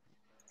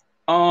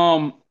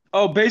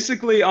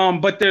 Basically,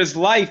 but there's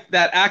life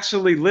that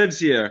actually lives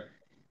here,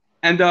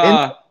 and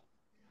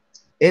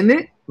in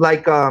it,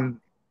 like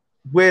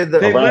where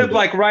they live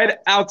like right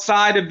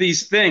outside of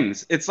these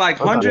things. It's like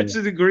hundreds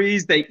of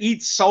degrees. They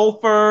eat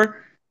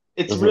sulfur.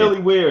 It's really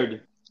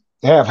weird.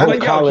 Yeah,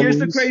 but yo, here's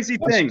the crazy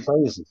thing.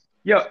 Crazy.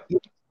 Yo,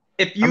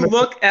 if you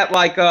look at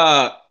like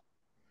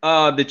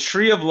the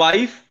tree of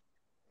life.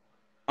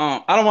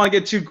 I don't want to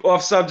get too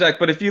off subject,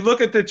 but if you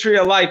look at the tree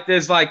of life,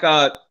 there's like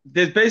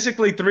there's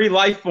basically 3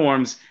 life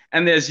forms,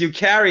 and there's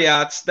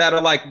eukaryotes that are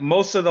like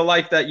most of the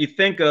life that you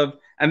think of,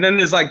 and then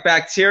there's like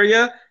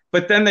bacteria,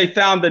 but then they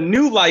found a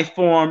new life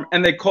form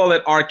and they call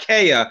it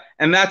archaea,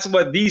 and that's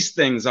what these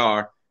things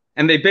are.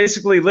 And they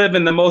basically live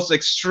in the most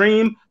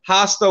extreme,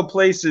 hostile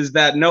places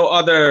that no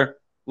other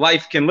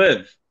life can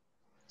live.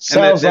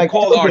 Sounds like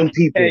ethnic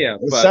people.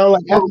 It sounds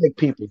like ethnic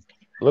people.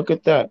 Look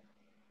at that.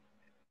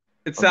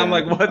 It sounds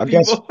like what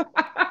people?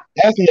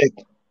 Ethnic.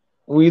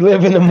 We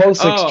live in the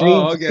most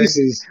extreme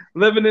places.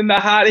 Living in the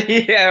hot,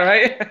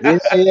 right?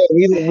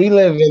 We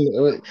live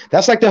in.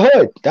 That's like the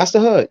hood. That's the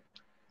hood.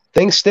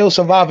 Things still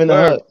survive in the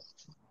hood.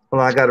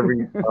 Hold on, I gotta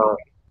read.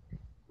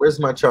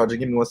 Where's my charger?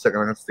 Give me 1 second.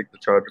 I'm gonna stick the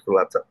charger to the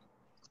laptop.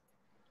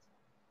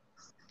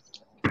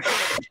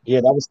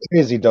 Yeah, that was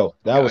crazy though.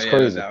 That was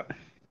crazy.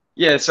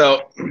 Yeah,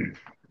 so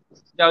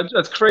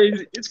that's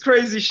crazy. It's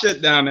crazy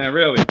shit down there,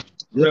 really.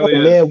 Really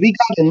man, we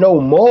gotta know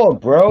more,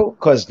 bro,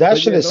 because that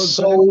shit is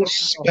so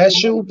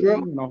special, bro.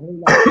 A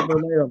whole lot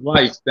of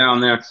life down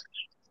there.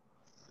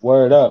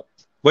 Word up.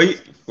 What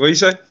you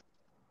say?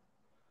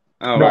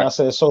 Oh, no, right. I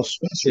said it's so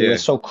special. Yeah.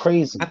 It's so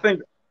crazy. I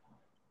think.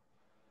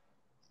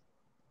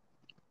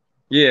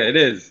 Yeah, it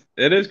is.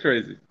 It is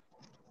crazy.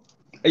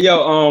 Hey,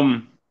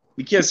 yo,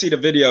 you can't see the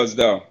videos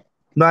though.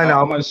 No, I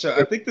know. I'm gonna show.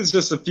 I think there's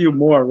just a few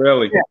more,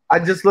 really. Yeah, I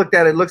just looked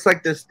at it. Looks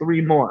like there's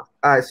 3 more.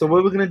 All right. So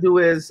what we're gonna do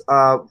is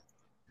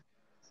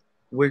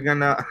we're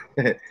gonna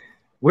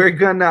we're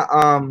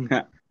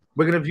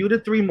gonna view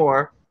the 3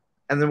 more,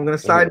 and then we're gonna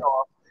sign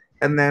off,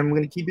 and then we're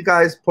gonna keep you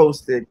guys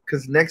posted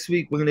because next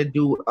week we're gonna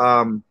do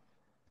an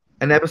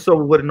episode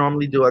we wouldn't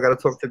normally do. I gotta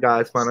talk to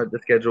guys, find out the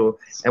schedule,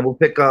 and we'll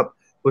pick up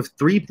with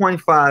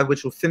 3.5,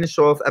 which will finish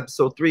off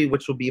episode 3,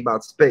 which will be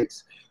about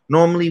space.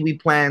 Normally we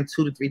plan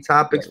 2 to 3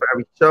 topics for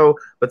every show,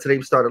 but today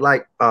we started we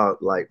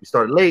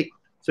started late,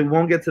 so we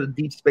won't get to the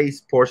deep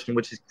space portion,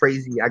 which is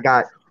crazy. I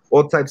got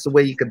all types of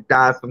way you could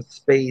die from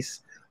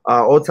space,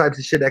 all types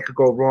of shit that could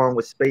go wrong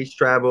with space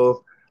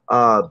travel,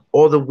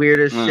 all the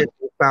weirdest shit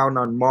we found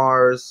on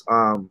Mars,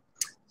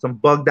 some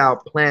bugged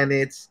out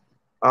planets,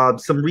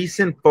 some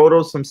recent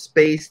photos from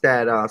space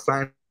that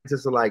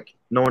scientists are like,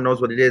 no one knows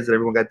what it is, and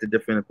everyone got the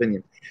different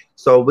opinion.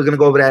 So we're gonna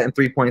go over that in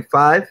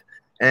 3.5.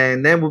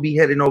 And then we'll be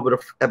heading over to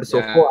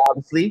episode 4,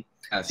 obviously.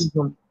 Yes.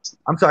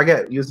 I'm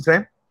sorry, you was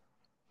saying?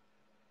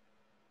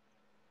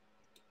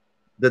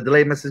 The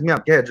delay messes me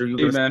up. Yeah, Drew,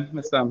 hey, man,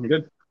 that sounds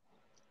good.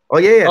 Oh,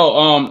 yeah.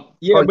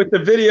 With the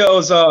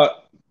videos,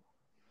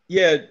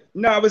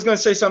 no, I was gonna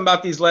say something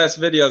about these last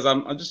videos.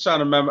 I'm just trying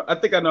to remember. I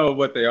think I know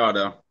what they are,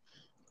 though.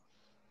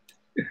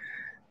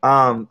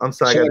 I'm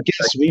sorry. So I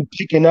guess we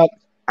picking up.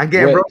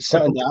 Again, bro.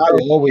 Something that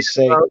I always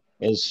say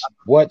is,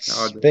 what's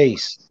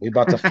space? We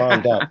about to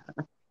find out.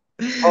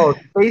 Oh,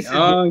 space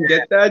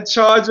get that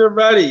charger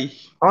ready.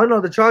 Oh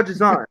no, the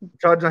charger's on. The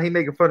charger's on. He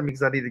making fun of me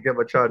because I need to get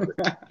my charger.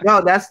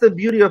 Yo, that's the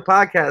beauty of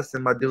podcasting,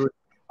 my dude.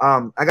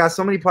 I got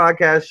so many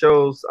podcast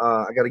shows.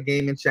 I got a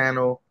gaming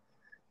channel,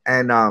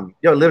 and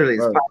literally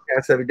it's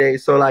podcasts every day.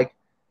 So like,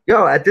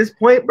 at this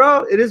point,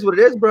 bro, it is what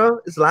it is, bro.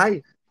 It's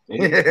life.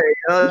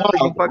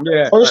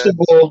 First of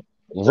all,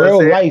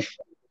 real life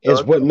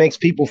is what makes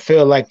people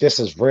feel like this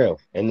is real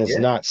and it's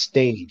not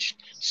staged.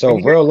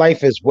 So real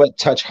life is what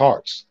touch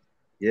hearts.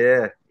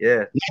 Yeah.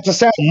 Not to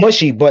sound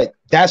mushy, but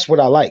that's what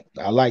I like.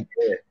 I like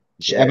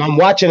if I'm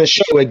watching a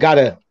show, it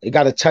gotta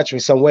touch me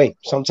some way.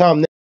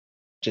 Sometimes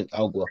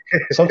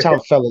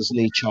fellas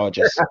need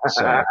charges.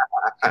 So.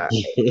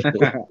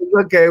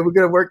 Okay, we're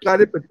gonna work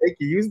on it, but thank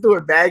you. You was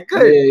doing bad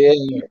good. Yeah.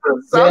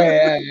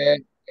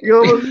 You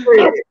almost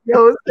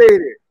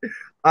made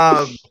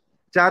it.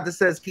 Jonathan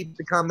says keep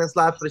the comments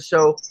live for the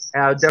show.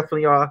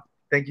 Definitely are.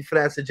 Thank you for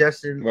that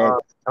suggestion. I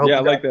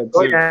like that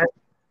too.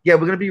 Yeah,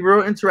 we're going to be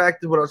real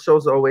interactive with our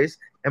shows always,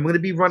 and we're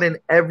going to be running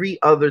every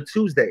other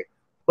Tuesday.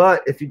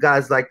 But if you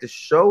guys like the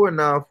show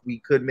enough, we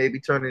could maybe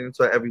turn it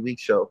into an every week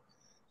show.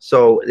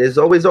 So it's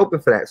always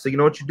open for that. So you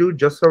know what you do?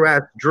 Just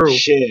harass Drew.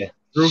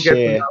 Drew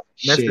gets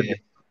messages.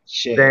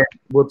 Then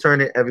we'll turn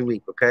it every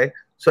week, okay?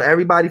 So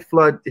everybody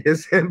flood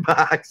his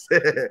inbox.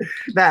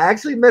 Now,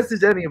 actually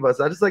message any of us.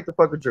 I just like to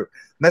fuck with Drew.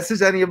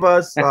 Message any of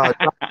us, drop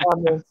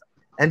comments,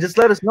 and just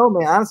let us know,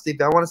 man. Honestly,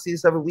 if I want to see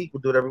this every week, we'll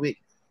do it every week.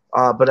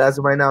 But as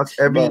of right now, it's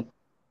every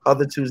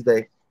other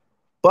Tuesday.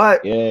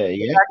 But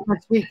back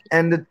next week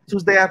and the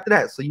Tuesday after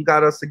that. So you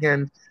got us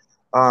again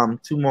 2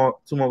 more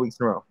weeks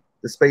in a row.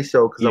 The space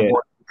show because I'm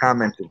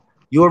commenting.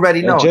 You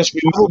already know. And just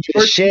remember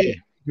to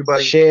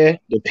share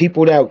the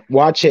people that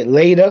watch it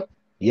later.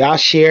 Y'all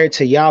share it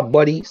to y'all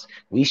buddies.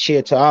 We share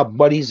it to our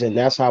buddies, and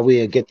that's how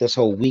we'll get this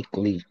whole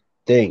weekly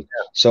thing.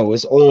 So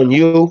it's on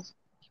you,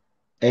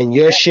 and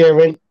you're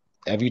sharing.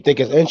 If you think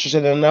it's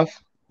interesting enough,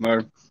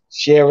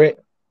 share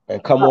it.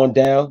 And come on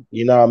down,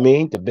 you know what I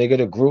mean? The bigger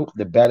the group,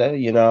 the better,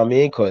 you know what I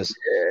mean? Because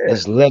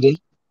it's litty.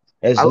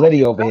 It's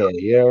litty over here.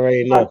 You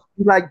already know.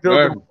 You like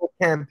building a whole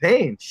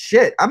campaign.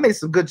 Shit, I made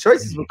some good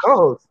choices with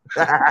co-hosts.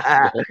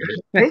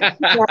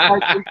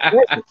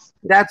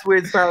 That's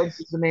Weird Silence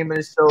is the name of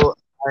the show,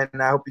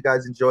 and I hope you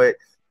guys enjoy it.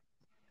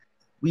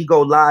 We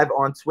go live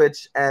on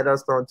Twitch. Add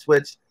us on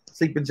Twitch,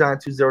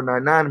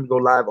 SleepingGiant2099, and we go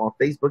live on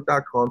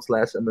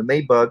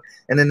Facebook.com/MMABUG.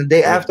 And then the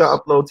day after, I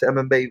upload to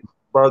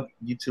MMABUG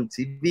YouTube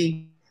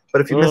TV. But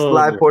if you miss the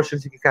live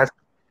portions, you can catch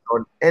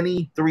on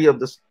any 3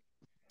 of the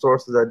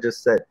sources I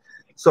just said.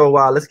 So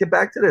let's get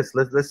back to this.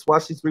 Let's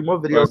watch these 3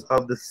 more videos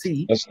of the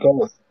sea. Let's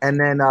go. And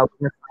then we're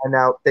gonna find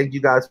out. Thank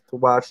you guys for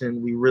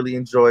watching. We really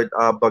enjoyed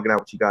bugging out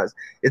with you guys.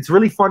 It's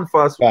really fun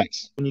for us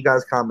when you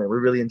guys comment. We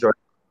really enjoy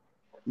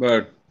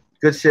it.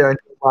 Good shit. I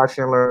enjoy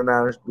watching and learning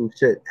how to do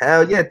shit.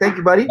 Hell yeah. Thank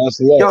you, buddy.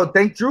 Yo,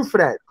 thank Drew for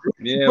that.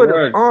 Yeah, put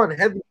it on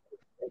heavy.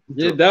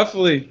 Yeah,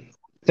 definitely.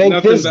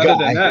 Thank this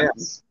guy.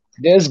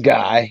 This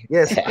guy.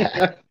 Yes.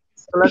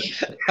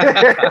 Let's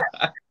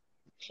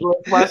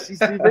watch these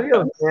 3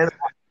 videos, man.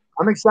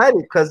 I'm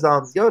excited because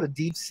the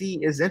deep sea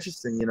is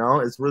interesting, you know.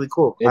 It's really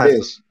cool. It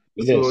is.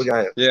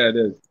 Yeah, it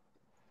is.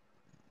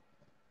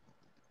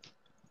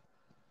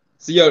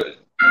 So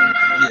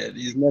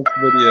these next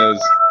videos.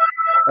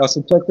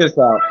 So check this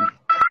out.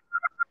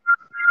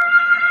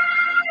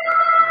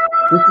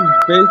 This is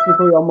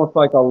basically almost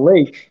like a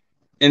lake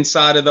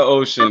inside of the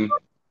ocean.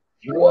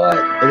 What?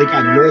 And they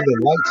got northern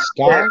lights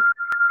sky?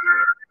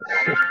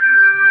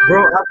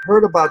 Bro, I've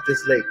heard about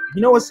this lake.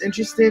 You know what's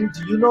interesting?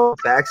 Do you know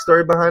the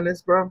backstory behind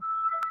this, bro?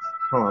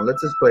 Hold on,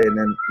 let's just play it and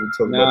then we'll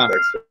talk about the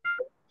backstory.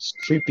 It's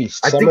creepy.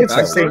 I think it's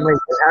the same lake.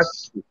 It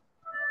has to be.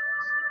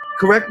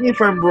 Correct me if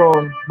I'm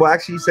wrong. Well,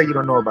 actually, you say you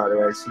don't know about it,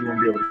 right? So you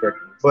won't be able to correct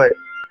me. But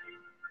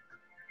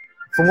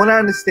from what I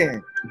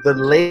understand, the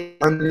lake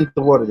underneath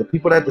the water, the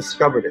people that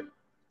discovered it,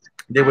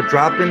 they were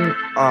dropping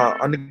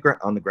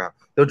underground.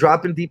 They were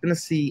dropping deep in the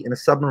sea in a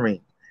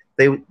submarine.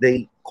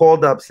 They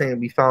called up saying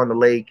we found a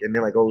lake, and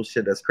they're like, "Oh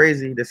shit, that's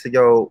crazy." They said,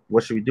 "Yo,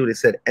 what should we do?" They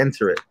said,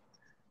 "Enter it."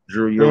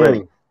 Drew, you're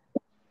ready.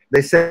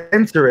 They said,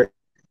 "Enter it."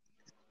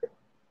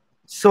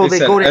 So they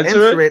go to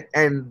enter it,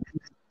 and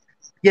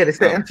yeah, they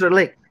said enter the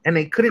lake, and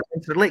they couldn't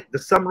enter the lake. The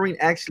submarine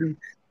actually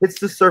hits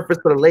the surface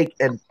of the lake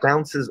and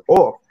bounces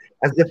off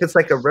as if it's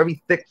like a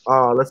very thick,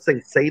 let's say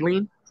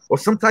saline or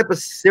some type of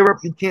syrup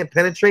you can't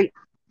penetrate.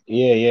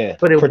 Yeah, yeah.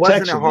 But it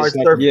wasn't a hard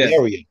surface. Yeah.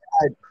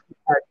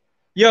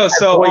 Yo,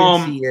 so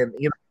and,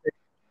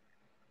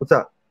 what's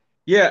up?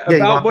 Yeah,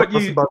 about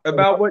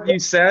what you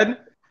said.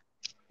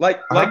 Like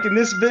in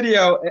this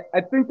video, I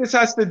think this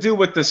has to do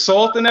with the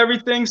salt and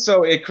everything,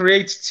 so it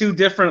creates two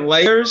different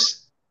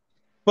layers.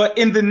 But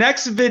in the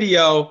next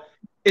video,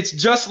 it's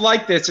just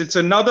like this. It's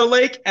another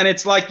lake, and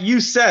it's like you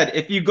said,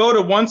 if you go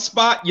to one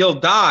spot, you'll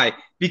die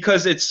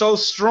because it's so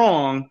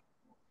strong.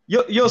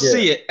 You'll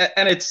see it,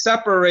 and it's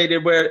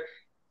separated where,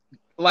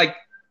 like,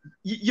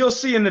 you'll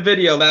see in the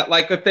video that,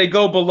 like, if they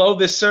go below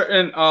this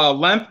certain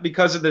length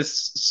because of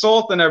this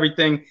salt and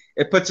everything,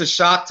 it puts a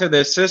shock to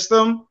their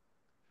system.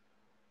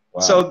 Wow.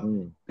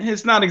 So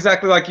it's not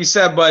exactly like you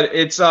said, but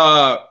it's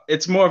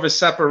more of a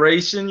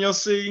separation. You'll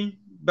see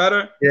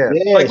better. Yeah.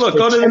 Like, look,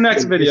 go to the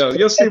next video.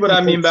 You'll see what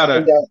I mean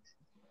better.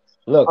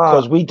 Look,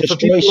 because we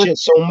destroy shit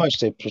so much,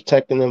 they're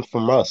protecting them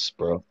from us,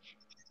 bro.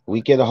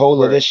 We get a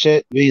hold of this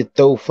shit, we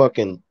throw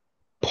fucking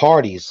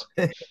parties.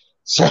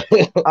 So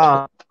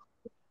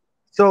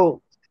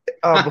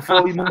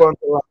before we move on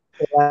to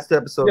the last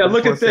episode, yeah,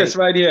 look at this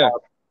right here.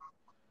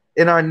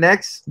 In our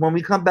next, when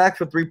we come back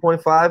for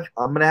 3.5,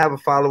 I'm gonna have a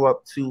follow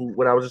up to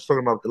what I was just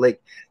talking about, the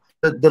lake.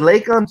 The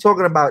lake I'm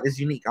talking about is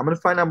unique. I'm gonna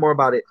find out more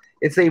about it.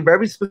 It's a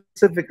very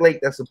specific lake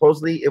that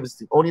supposedly it was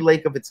the only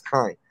lake of its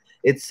kind.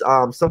 It's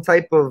some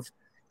type of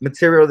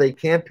material they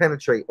can't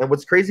penetrate. And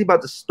what's crazy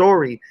about the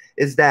story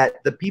is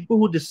that the people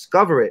who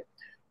discover it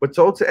were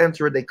told to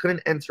enter it. They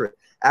couldn't enter it.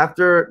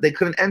 After they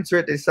couldn't enter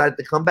it, they decided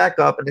to come back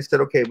up and they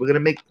said, okay, we're going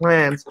to make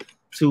plans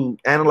to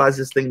analyze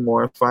this thing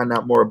more and find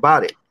out more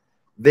about it.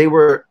 They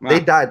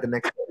died the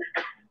next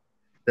day.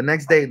 The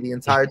next day, the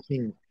entire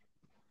team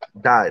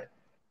died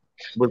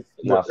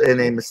in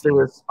a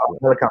mysterious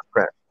helicopter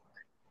crash.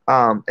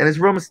 And it's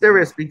real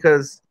mysterious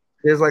because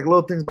there's like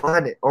little things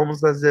behind it,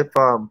 almost as if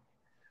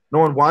no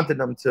one wanted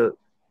them to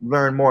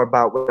learn more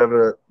about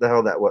whatever the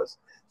hell that was.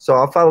 So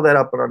I'll follow that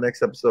up in our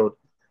next episode.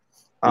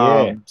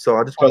 So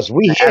I just because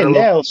we here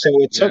now, so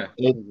it took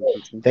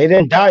they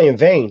didn't die in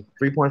vain.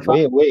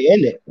 3.5. We're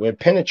in it. We're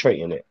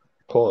penetrating it.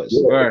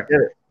 Pause. Yeah,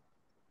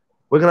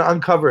 we're gonna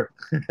uncover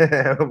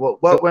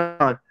what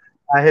went on. All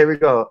right, here we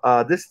go.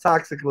 This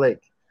toxic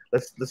lake.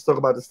 Let's talk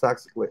about this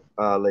toxic lake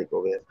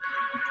over here.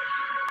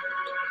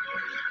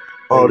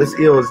 Oh, this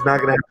eel is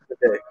not gonna happen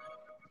today.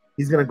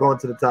 He's gonna go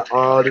into the top.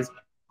 Oh, this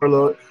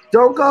little.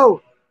 Don't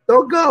go!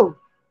 Don't go!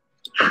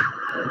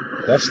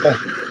 That's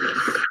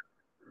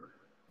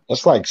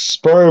like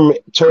sperm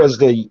towards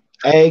the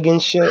egg and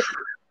shit.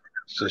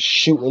 Just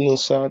shooting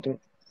inside them.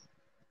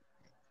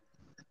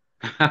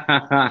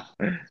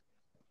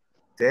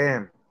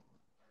 Damn.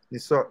 You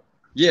saw.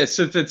 Yeah,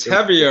 since it's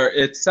heavier,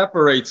 it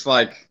separates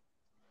like.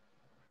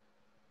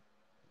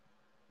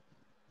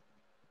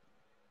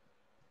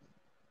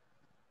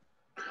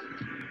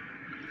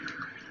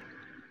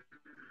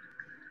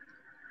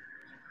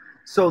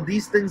 So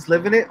these things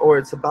live in it, or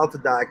it's about to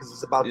die because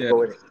it's about to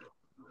go in it.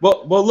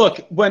 Well,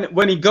 look,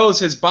 when he goes,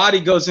 his body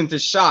goes into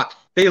shock.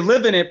 They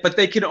live in it, but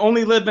they can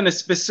only live in a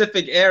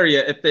specific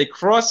area. If they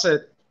cross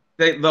it,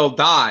 they'll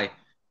die.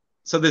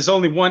 So there's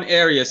only one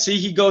area. See,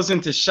 he goes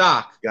into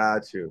shock.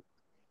 Got you.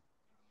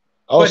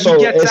 Also, but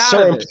he gets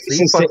out of it. He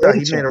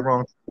made it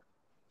wrong.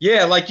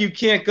 Yeah, like you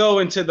can't go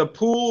into the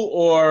pool,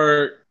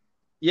 or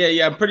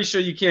yeah, I'm pretty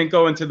sure you can't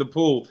go into the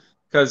pool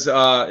because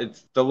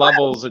it's the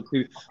levels are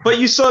too. But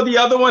you saw the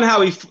other one,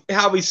 how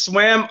he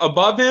swam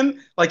above him,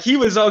 like he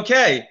was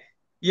okay.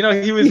 You know,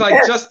 he was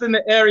like just in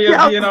the area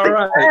of being all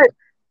right.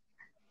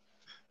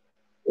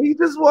 He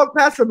just walked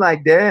past him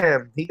like,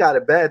 damn, he got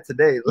it bad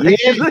today. Like,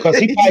 yeah, because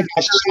he probably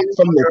got shot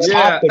from the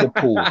top of the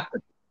pool.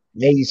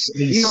 Yeah, he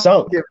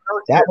sunk.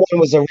 That one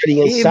was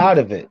already inside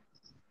of it.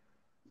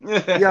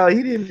 Yo,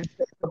 he didn't even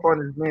pick up on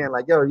his man.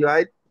 Like, yo, you all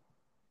right?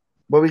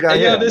 What we got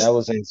here? That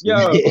was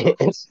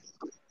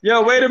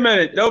yo, wait a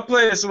minute. Don't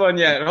play this one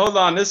yet. Hold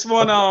on. This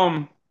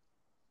one,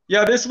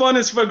 this one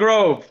is for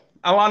Grove.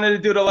 I wanted to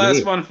do the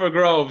last one for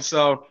Grove.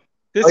 So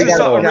this is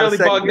something really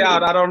bugged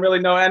out. I don't really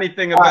know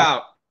anything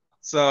about.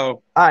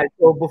 So all right.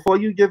 So before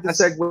you give the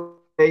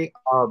segue,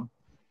 I'm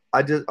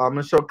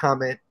gonna show a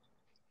comment,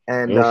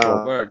 and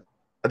I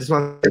just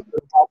want to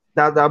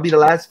that'll be the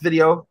last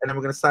video, and then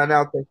we're gonna sign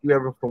out. Thank you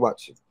everyone for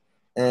watching.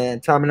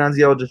 And Tommy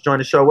Nanzio just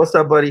joined the show. What's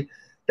up, buddy?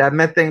 That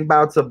methane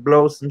about to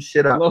blow some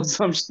shit up. Blow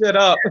some shit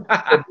up.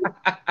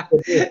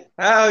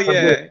 Hell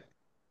yeah.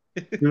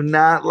 Do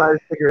not light a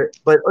cigarette.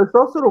 But it's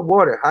also the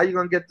water. How you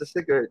gonna get the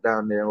cigarette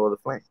down there or the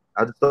flame?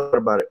 I just thought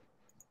about it.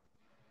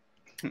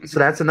 So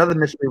that's another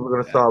mystery we're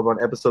gonna solve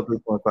on episode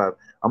 3.5.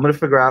 I'm gonna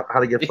figure out how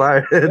to get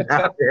fired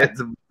down there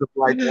to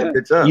light that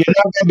bitch up. You're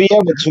not gonna be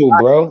able to,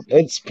 bro.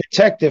 It's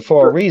protected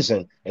for a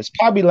reason. It's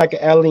probably like an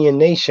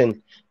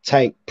alienation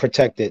type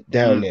protected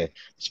down there.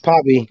 It's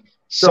probably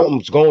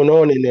something's going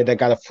on in there that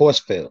got a force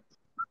field.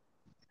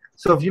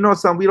 So if you know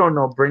something we don't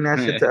know, bring that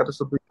shit to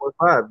episode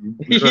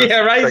 3.5.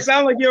 Yeah, right. It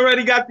sounds like you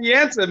already got the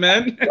answer,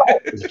 man.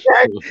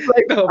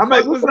 Like, I'm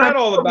like, what's that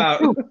all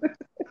about?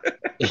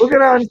 We're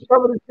gonna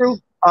uncover the truth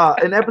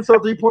in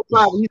episode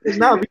 3.5. He says,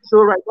 "No, we can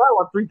do it right now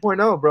on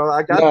 3.0, bro.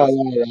 I got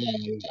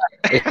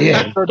this."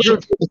 Yeah.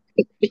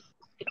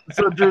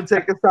 So Drew,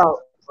 take us out.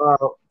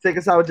 Take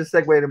us out with your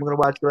segue, and we're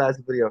gonna watch the last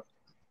video.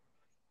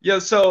 Yeah,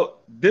 so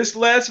this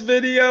last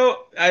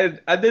video,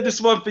 I did this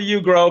one for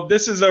you, Grove.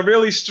 This is a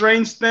really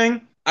strange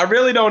thing. I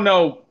really don't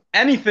know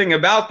anything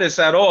about this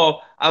at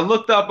all. I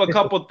looked up a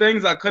couple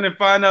things. I couldn't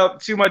find out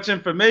too much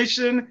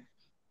information.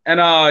 And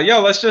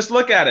let's just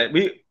look at it.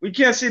 We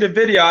can't see the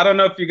video. I don't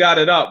know if you got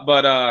it up,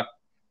 but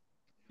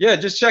yeah,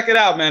 just check it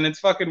out, man. It's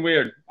fucking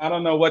weird. I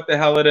don't know what the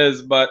hell it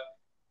is, but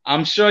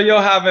I'm sure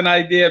you'll have an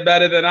idea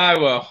better than I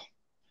will.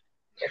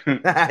 He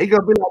gonna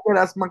be like, "Yeah,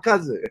 that's my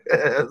cousin.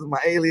 That's my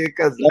alien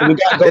cousin." Yeah, we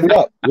gotta go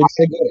up.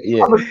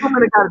 Yeah. I'm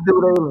assuming it got to do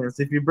with aliens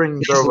if you bring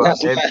Grove up.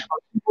 And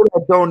people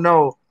that don't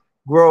know,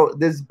 Grove,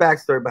 there's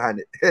backstory behind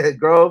it.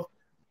 Grove,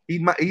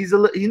 he's a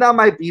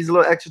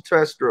little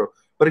extraterrestrial.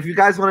 But if you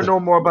guys want to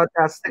know more about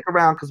that, stick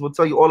around because we'll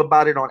tell you all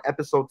about it on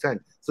episode 10.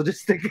 So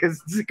just stick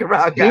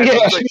around, guys. Yeah,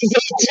 that's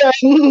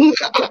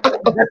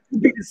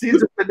the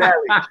season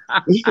finale.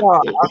 I'm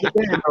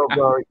saying,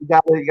 bro. You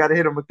gotta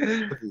hit him with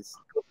these.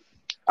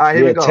 All right,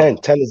 here we go.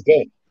 10 is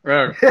good.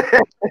 Right.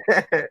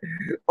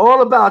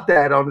 All about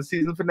that on the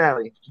season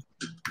finale.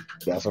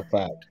 That's a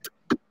fact.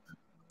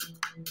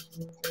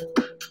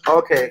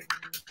 Okay.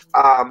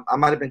 I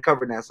might have been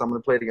covering that, so I'm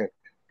gonna play it again.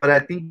 But I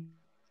think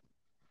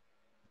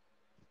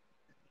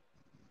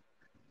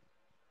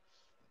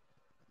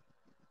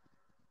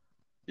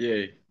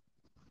Yay.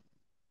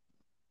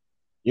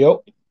 Yep.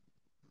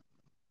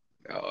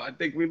 Oh, I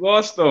think we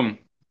lost him.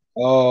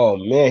 Oh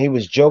man, he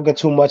was joking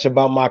too much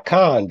about my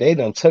con. They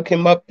done took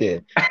him up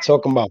there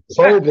talking about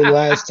probing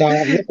last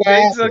time.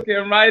 They took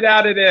him right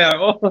out of there.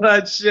 All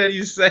that shit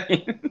he's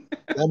saying.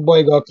 That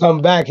boy gonna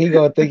come back. He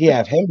gonna think he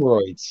have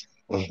hemorrhoids.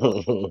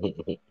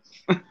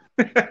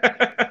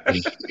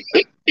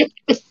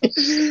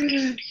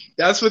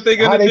 That's what they're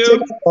gonna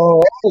do.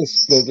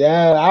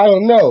 Yeah, I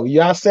don't know.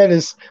 Y'all said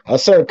it's a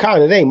certain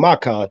con. It ain't my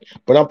con,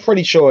 but I'm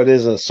pretty sure it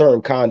is a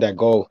certain con that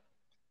go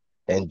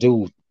and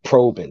do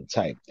probing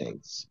type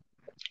things.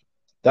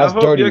 That's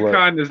dirty your work.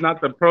 con is not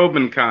the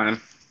probing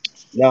con.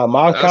 No,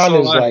 my con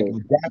is like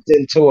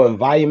adapting to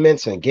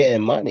environments and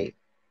getting money.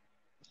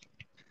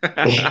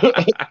 Yeah,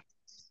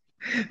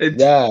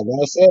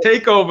 that's it.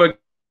 Takeover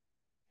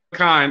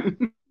con.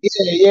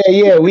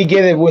 Yeah. We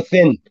get it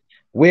within.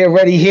 We're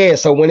already here,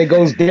 so when it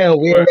goes down,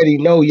 we already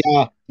know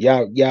y'all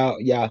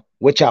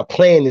what y'all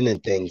planning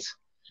and things.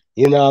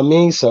 You know what I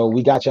mean? So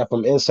we got y'all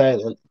from inside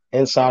and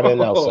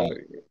outside.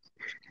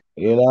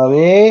 You know what I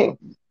mean?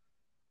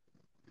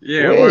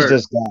 Yeah. Where is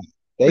this guy?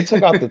 They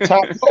took out the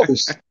top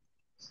post.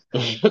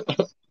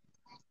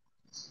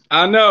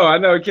 I know.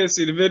 I can't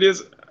see the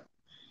videos.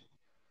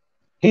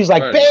 He's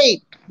like, babe,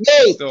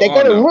 they're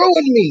gonna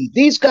ruin me.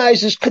 These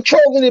guys is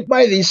controlling it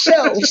by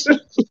themselves.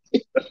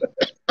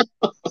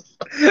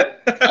 They're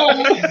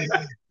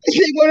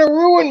gonna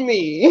ruin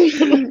me.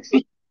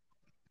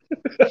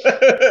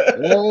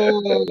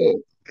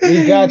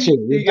 We got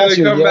you. You gotta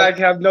come back,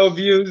 have no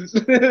views,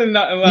 nothing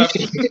left.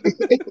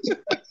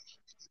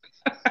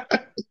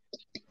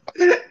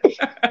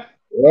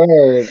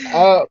 Word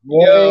up,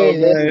 boy. Yo,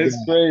 man, it's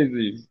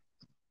crazy.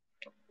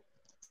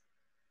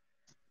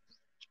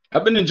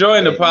 I've been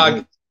enjoying the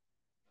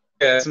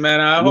podcast,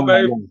 man. I hope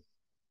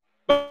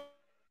everybody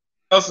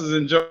else is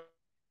enjoying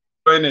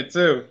it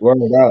too. Word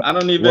up. I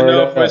don't even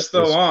know if we're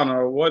still on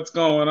or what's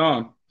going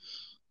on.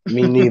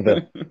 Me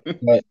neither.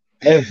 But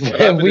if I've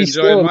been we enjoying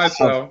still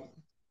myself.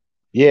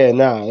 Yeah,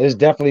 it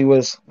definitely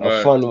was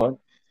a fun one.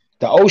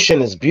 The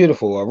ocean is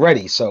beautiful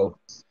already, so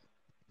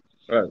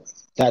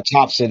that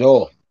tops it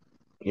all.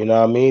 You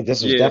know what I mean?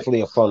 This was definitely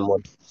a fun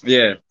one.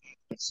 Yeah.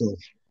 So,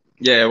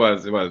 yeah, it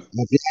was.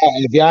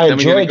 If y'all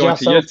enjoyed go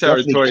into your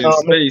territory in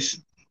space.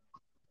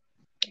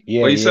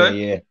 Yeah, what you say?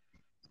 Yeah.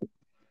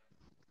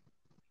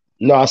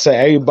 No, I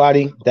said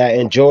everybody that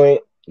enjoy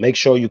it, make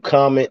sure you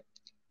comment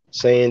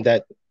saying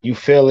that you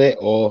feel it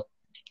or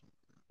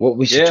what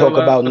we should talk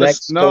about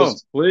next. No,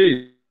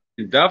 please,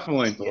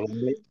 definitely. You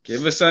know,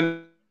 give us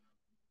any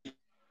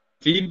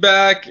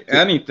feedback,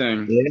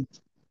 anything. Yeah.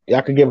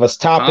 Y'all can give us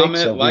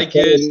topics. Comment, like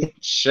it,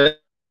 share.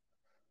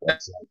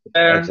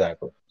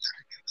 Exactly.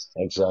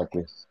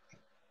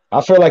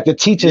 I feel like the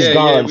teacher's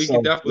gone. Yeah, we so,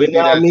 can definitely you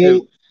know do that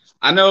too.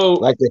 I know.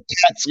 Like the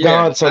cat's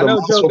gone, so I the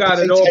know Joe got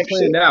it all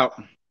planned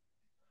out.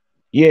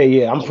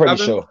 Yeah, I'm pretty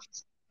sure.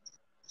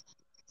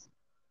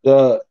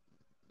 The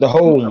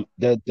whole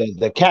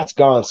the cat's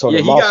gone, so the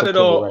he got it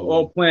all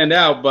all planned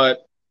out.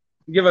 But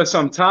give us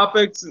some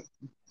topics.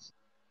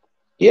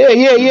 Yeah.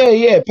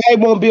 Probably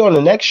won't be on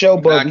the next show,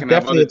 but we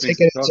definitely take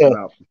it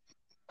into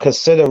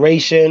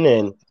consideration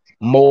and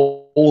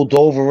mold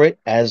over it,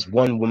 as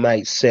one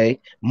might say,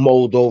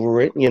 mold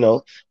over it.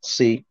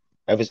 See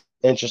if it's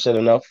interesting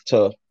enough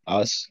to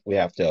us. We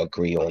have to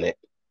agree on it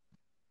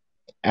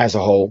as a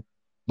whole.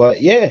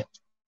 But yeah,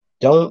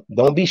 don't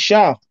be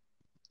shy.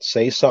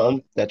 Say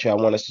something that y'all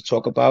want us to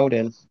talk about,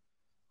 and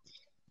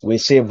we'll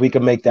see if we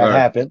can make that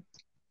happen.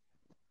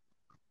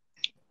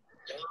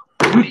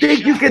 You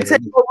think you can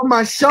take over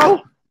my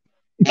show?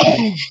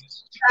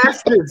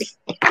 Bastards.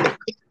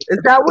 Is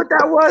that what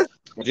that was?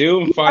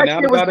 You find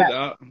out about it?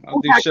 I'll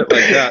do shit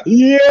like that.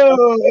 Yeah.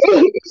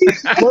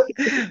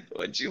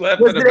 What you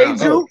laughing about?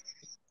 Was it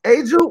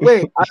Angel?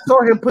 Wait, I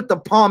saw him put the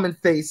palm in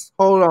face.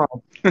 Hold on.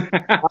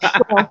 I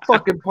saw a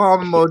fucking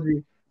palm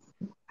emoji.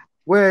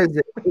 Where is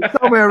it? It's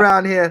somewhere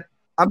around here.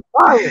 I'm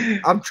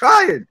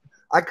trying.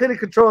 I couldn't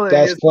control it.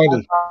 That's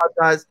funny. I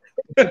apologize.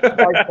 Thank you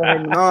for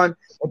hanging on.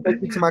 And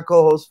thank you to my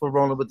co-host for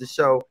rolling with the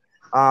show.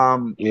 I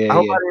hope I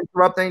didn't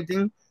interrupt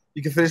anything.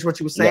 You can finish what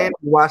you were saying.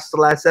 Yeah. Watch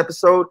the last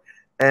episode,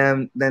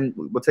 and then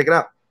we'll take it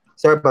out.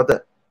 Sorry about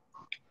that.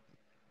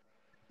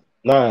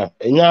 Nah,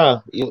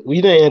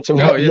 we didn't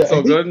interrupt. No, it's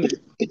so good.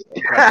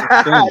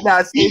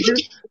 Nah, see you.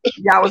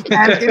 Yeah, I was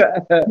panicking.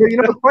 You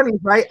know what's funny,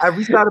 right? I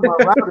restarted my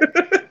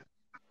router.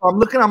 I'm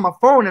looking on my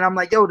phone, and I'm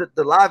like, yo,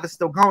 the live is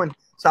still going.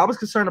 So I was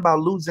concerned about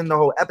losing the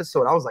whole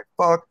episode. I was like,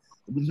 fuck,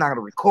 we're not going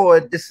to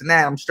record this and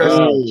that. I'm stressing.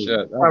 Oh,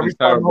 shit. I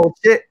restart the whole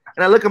shit.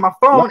 And I look at my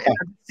phone, and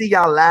I see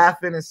y'all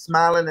laughing and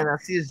smiling, and I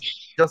see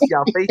just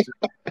y'all faces.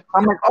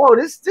 I'm like, oh,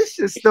 this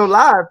shit's still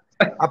live.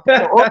 I put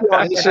the audio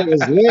on. This shit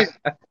was lit.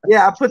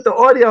 Yeah, I put the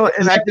audio,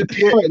 and I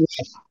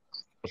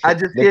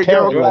just did,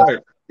 yo,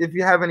 if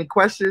you have any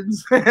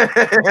questions,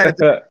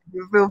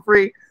 you feel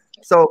free.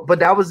 So, but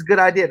that was a good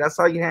idea. That's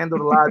how you handle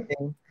the live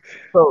thing.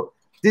 So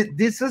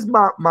this is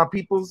my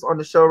peoples on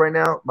the show right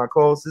now, my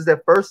co-host. This is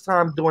their first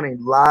time doing a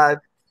live.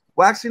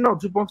 Well, actually, no,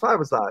 2.5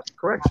 was live.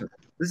 Correction.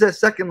 This is their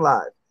second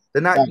live.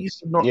 They're not used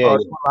to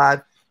doing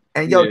live.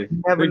 And yo, you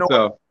never know what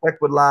to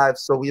expect with live,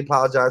 so we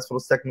apologize for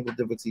those technical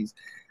difficulties.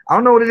 I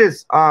don't know what it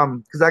is,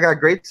 because I got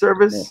great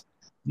service,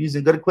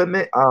 using good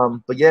equipment.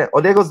 But yeah,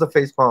 oh, there goes the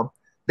face palm.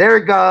 There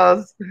it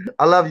goes.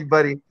 I love you,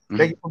 buddy.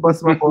 Thank you for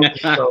busting my phone.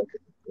 So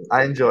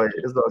I enjoy it.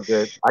 It's all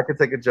good. I can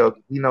take a joke.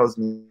 He knows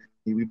me.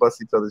 We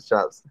bust each other's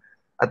chops.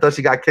 I thought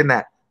she got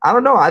kidnapped. I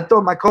don't know. I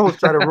thought my co-host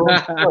tried to ruin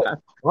it.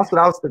 That's what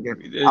I was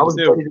thinking. I was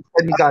ready to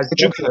send you guys.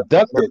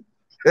 Abducted.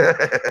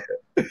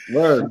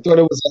 Word. I thought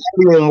it was an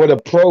alien with a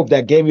probe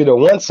that gave you the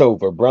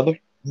once-over, brother.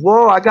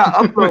 Whoa, I got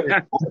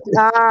uploaded.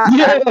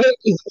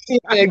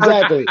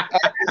 Exactly. I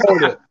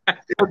heard it.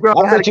 Bro,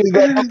 I had you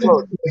got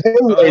uploaded.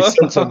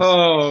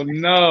 Oh,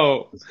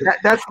 no.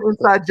 That's an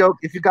inside joke.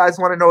 If you guys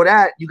want to know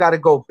that, you got to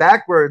go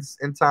backwards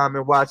in time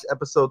and watch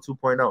episode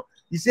 2.0.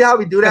 You see how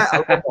we do that?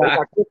 I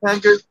got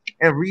cliffhangers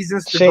and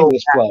reasons to go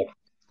back.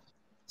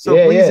 So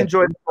please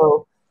enjoy the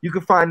show. You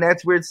can find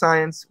That's Weird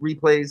Science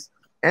replays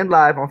and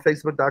live on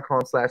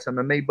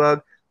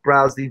Facebook.com/MMABUG.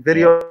 Browse the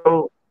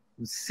video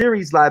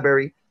series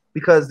library,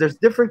 because there's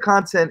different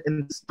content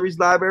in the series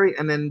library,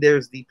 and then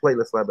there's the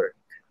playlist library.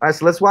 All right,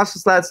 so let's watch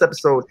this last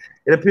episode.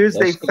 It appears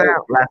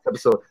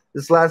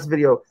this last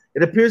video.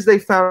 It appears they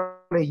found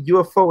a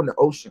UFO in the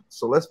ocean.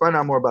 So let's find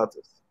out more about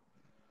this.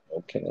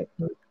 Okay.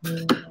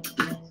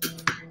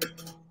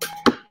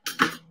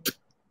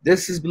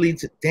 This is believed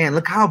to, damn,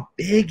 look how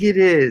big it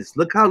is.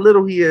 Look how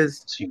little he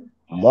is. It's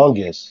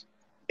humongous.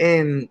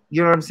 And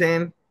you know what I'm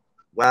saying?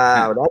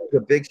 Wow, that was a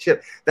big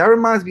ship. That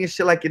reminds me of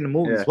shit like in the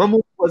movies. Yeah. What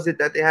movie was it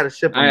that they had a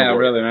ship on? Yeah,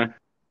 really, man.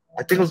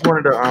 I think it was one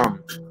of the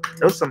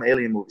it was some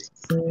alien movie.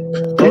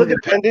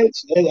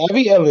 Independence and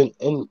every alien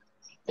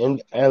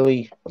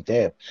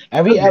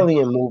every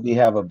alien movie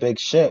have a big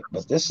ship,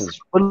 but this is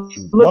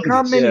look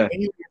how many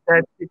aliens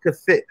that it could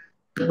fit.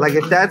 Like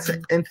if that's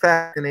in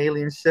fact an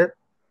alien ship,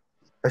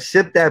 a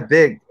ship that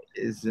big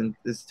is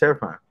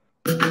terrifying.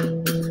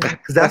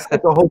 Because that's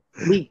like a whole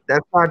fleet.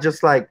 That's not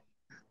just like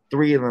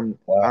 3 of them.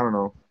 Wow. I don't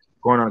know,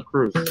 going on a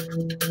cruise.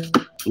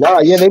 Nah,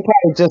 yeah, they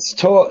probably just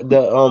taught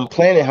the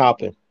planet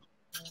hopping.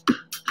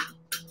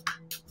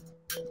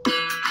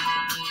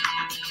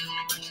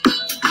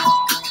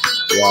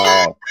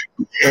 Wow.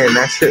 And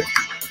that's it.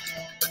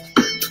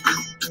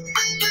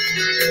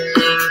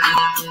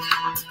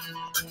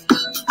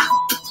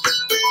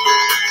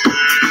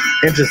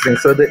 Interesting.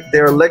 So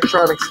their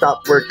electronics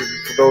stopped working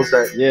for those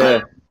that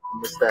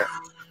missed that.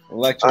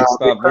 Electronics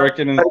stopped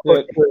working and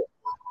shit.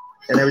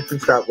 And everything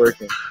stopped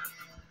working.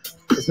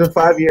 It's been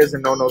 5 years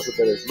and no one knows what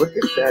that is. Look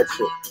at that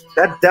shit.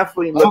 That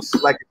definitely looks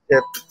like a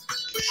ship,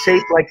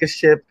 shaped like a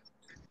ship.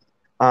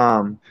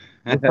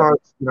 It's hard,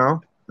 you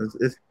know.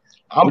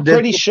 I'm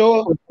pretty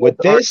sure with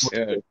this,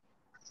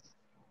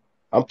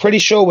 I'm pretty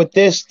sure with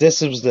this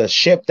was the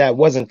ship that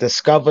wasn't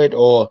discovered,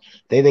 or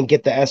they didn't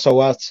get the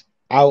SOS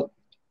out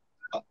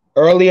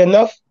early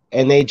enough,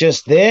 and they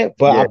just there.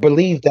 But I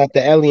believe that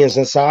the aliens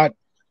inside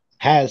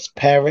has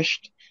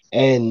perished,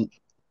 and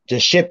the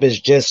ship is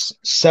just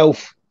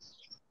self,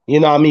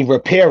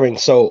 repairing.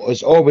 So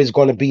it's always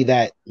going to be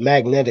that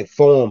magnetic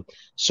form.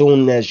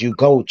 Soon as you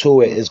go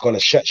to it, it's going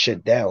to shut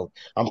shit down.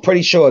 I'm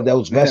pretty sure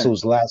those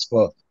vessels last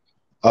for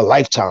a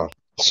lifetime.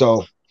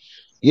 So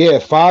yeah,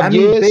 5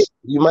 years.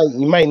 You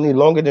might need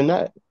longer than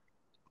that.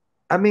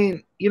 I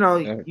mean,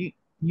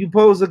 you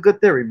pose a good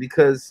theory,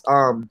 because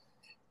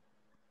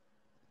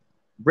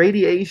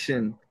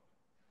radiation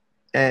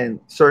and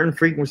certain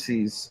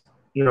frequencies,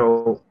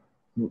 they'll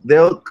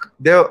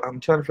I'm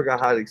trying to figure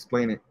out how to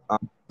explain it.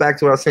 Back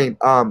to what I was saying.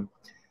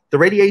 The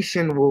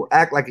radiation will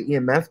act like an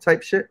EMF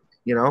type shit,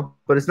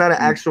 but it's not an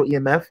actual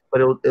EMF, but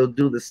it'll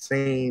do the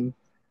same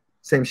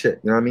shit.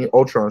 You know what I mean?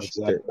 Ultron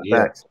exactly. shit.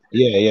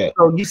 Yeah. Yeah.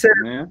 So you said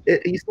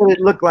it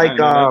looked like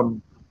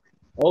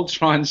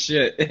Ultron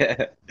shit.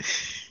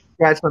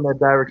 Scratch on that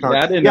direct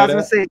contact. Yeah, I didn't know I was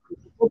gonna say it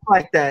looked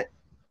like that,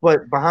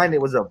 but behind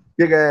it was a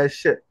big ass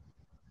shit.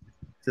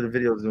 To the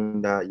video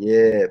zoomed out.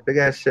 Yeah, big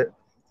ass shit.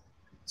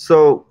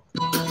 So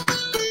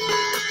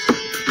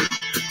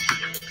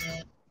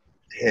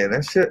yeah,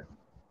 that shit.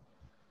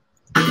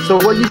 So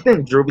what do you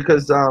think, Drew?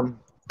 Because I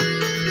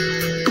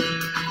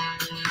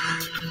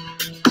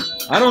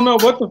don't know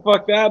what the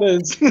fuck that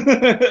is.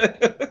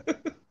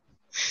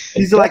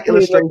 These are like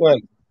illustrations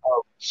like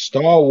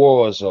Star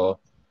Wars or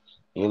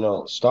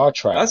Star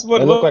Trek. That's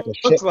what it looked like a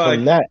ship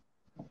from that.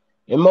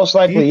 It most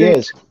likely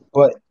is,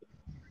 but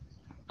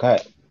go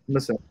ahead.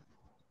 Listen.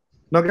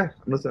 No, go ahead.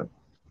 Listen.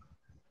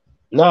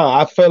 No,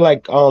 I feel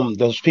like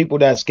those people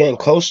that's getting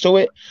close to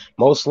it,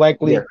 most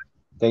likely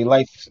they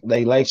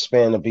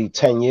lifespan to be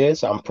 10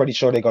 years. I'm pretty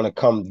sure they're gonna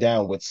come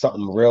down with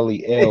something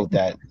really ill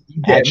that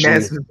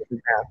actually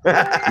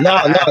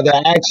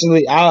that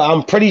actually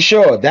I'm pretty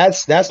sure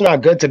that's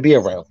not good to be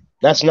around.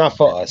 That's not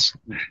for us.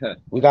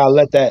 We gotta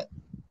let that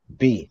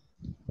be.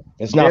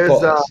 It's not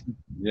for us.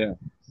 Yeah.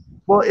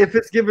 Well, if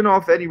it's giving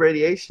off any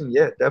radiation,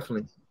 yeah,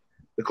 definitely.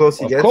 The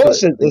closer you get, of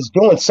course, it's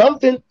doing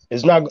something.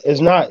 It's not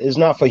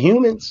for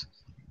humans.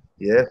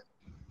 Yeah.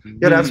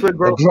 Yeah, that's what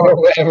Grove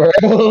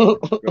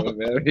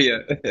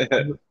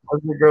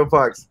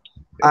Parks.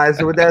 All right,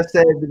 so with that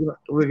said,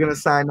 we're gonna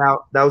sign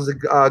out. That was a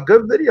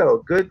good video,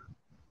 good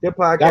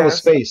podcast. That was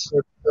space.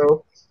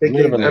 Thank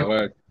you in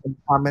the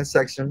comment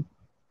section.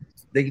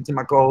 Thank you to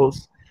my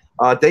co-host.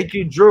 Thank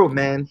you, Drew,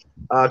 man,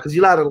 because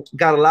you got a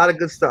lot of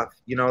good stuff.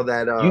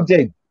 That you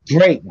did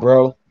great,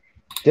 bro.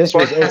 This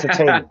was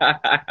entertaining.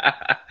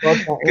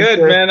 Good,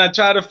 man. I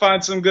try to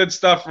find some good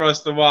stuff for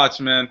us to watch,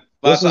 man.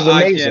 Lots of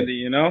eye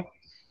candy,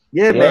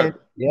 Yeah, man.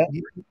 Yeah.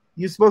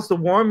 You're supposed to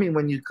warn me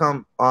when you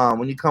come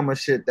with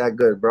shit that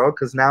good, bro.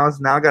 Because now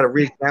I gotta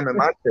re-examine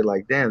my shit.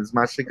 Like, damn, is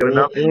my shit good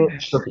enough to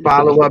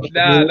follow up?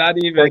 Nah, not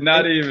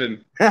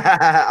even.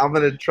 I'm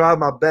gonna try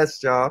my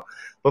best, y'all.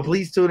 But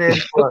please tune in.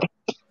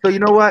 So you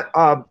know what?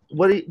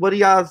 What do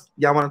y'all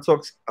want to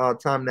talk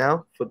time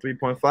now for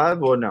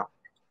 3.5 or no?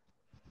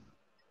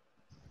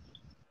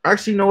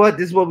 Actually, you know what?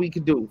 This is what we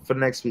could do for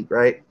next week,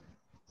 right?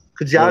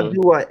 Could y'all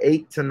do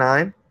 8 to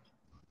 9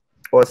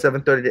 or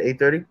 7:30 to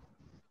 8:30?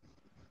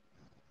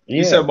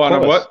 You said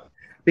what?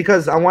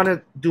 Because I want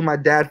to do my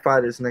dad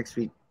fighters next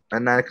week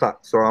at 9 o'clock.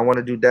 So I want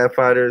to do dad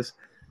fighters,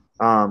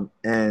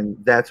 and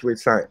that's weird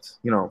science.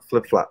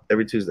 Flip flop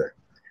every Tuesday.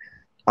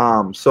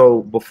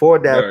 So before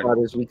dad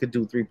fighters, we could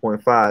do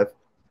 3.5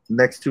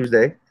 next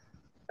Tuesday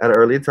at an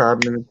earlier time,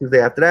 and then the Tuesday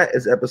after that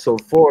is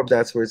episode 4 of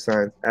That's Weird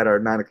Science at our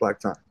 9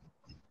 o'clock time.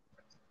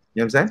 You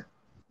know what I'm saying?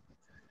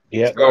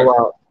 Yeah.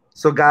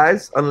 So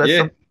guys, unless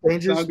something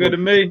changes, sounds good to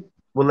me.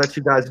 We'll let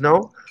you guys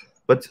know.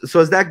 But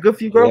so is that good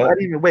for you, Grove? Yeah. I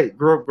didn't even wait.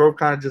 Grove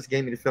kind of just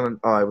gave me the feeling.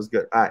 Oh, it was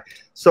good. All right.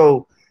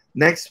 So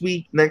next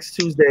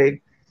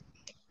Tuesday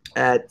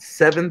at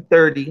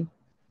 7:30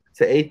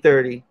 to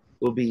 8:30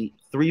 will be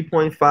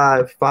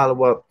 3.5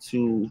 follow up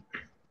to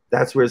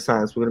That's Weird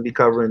Science. We're gonna be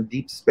covering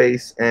deep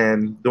space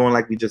and doing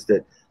like we just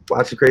did.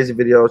 Watching crazy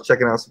videos,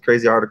 checking out some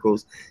crazy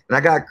articles. And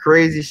I got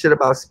crazy shit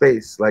about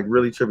space, like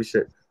really trippy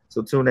shit.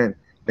 So tune in.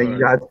 Thank you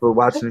guys for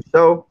watching the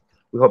show.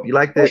 We hope you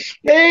liked it.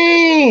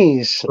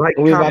 Space!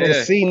 We're about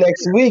to see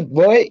next week,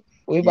 boy.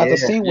 We're about to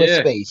see with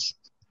space.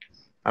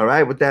 All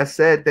right. With that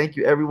said, thank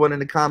you everyone in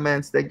the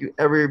comments. Thank you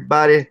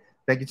everybody.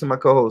 Thank you to my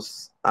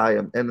co-hosts. I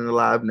am ending the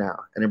live now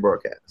and in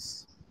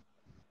broadcast.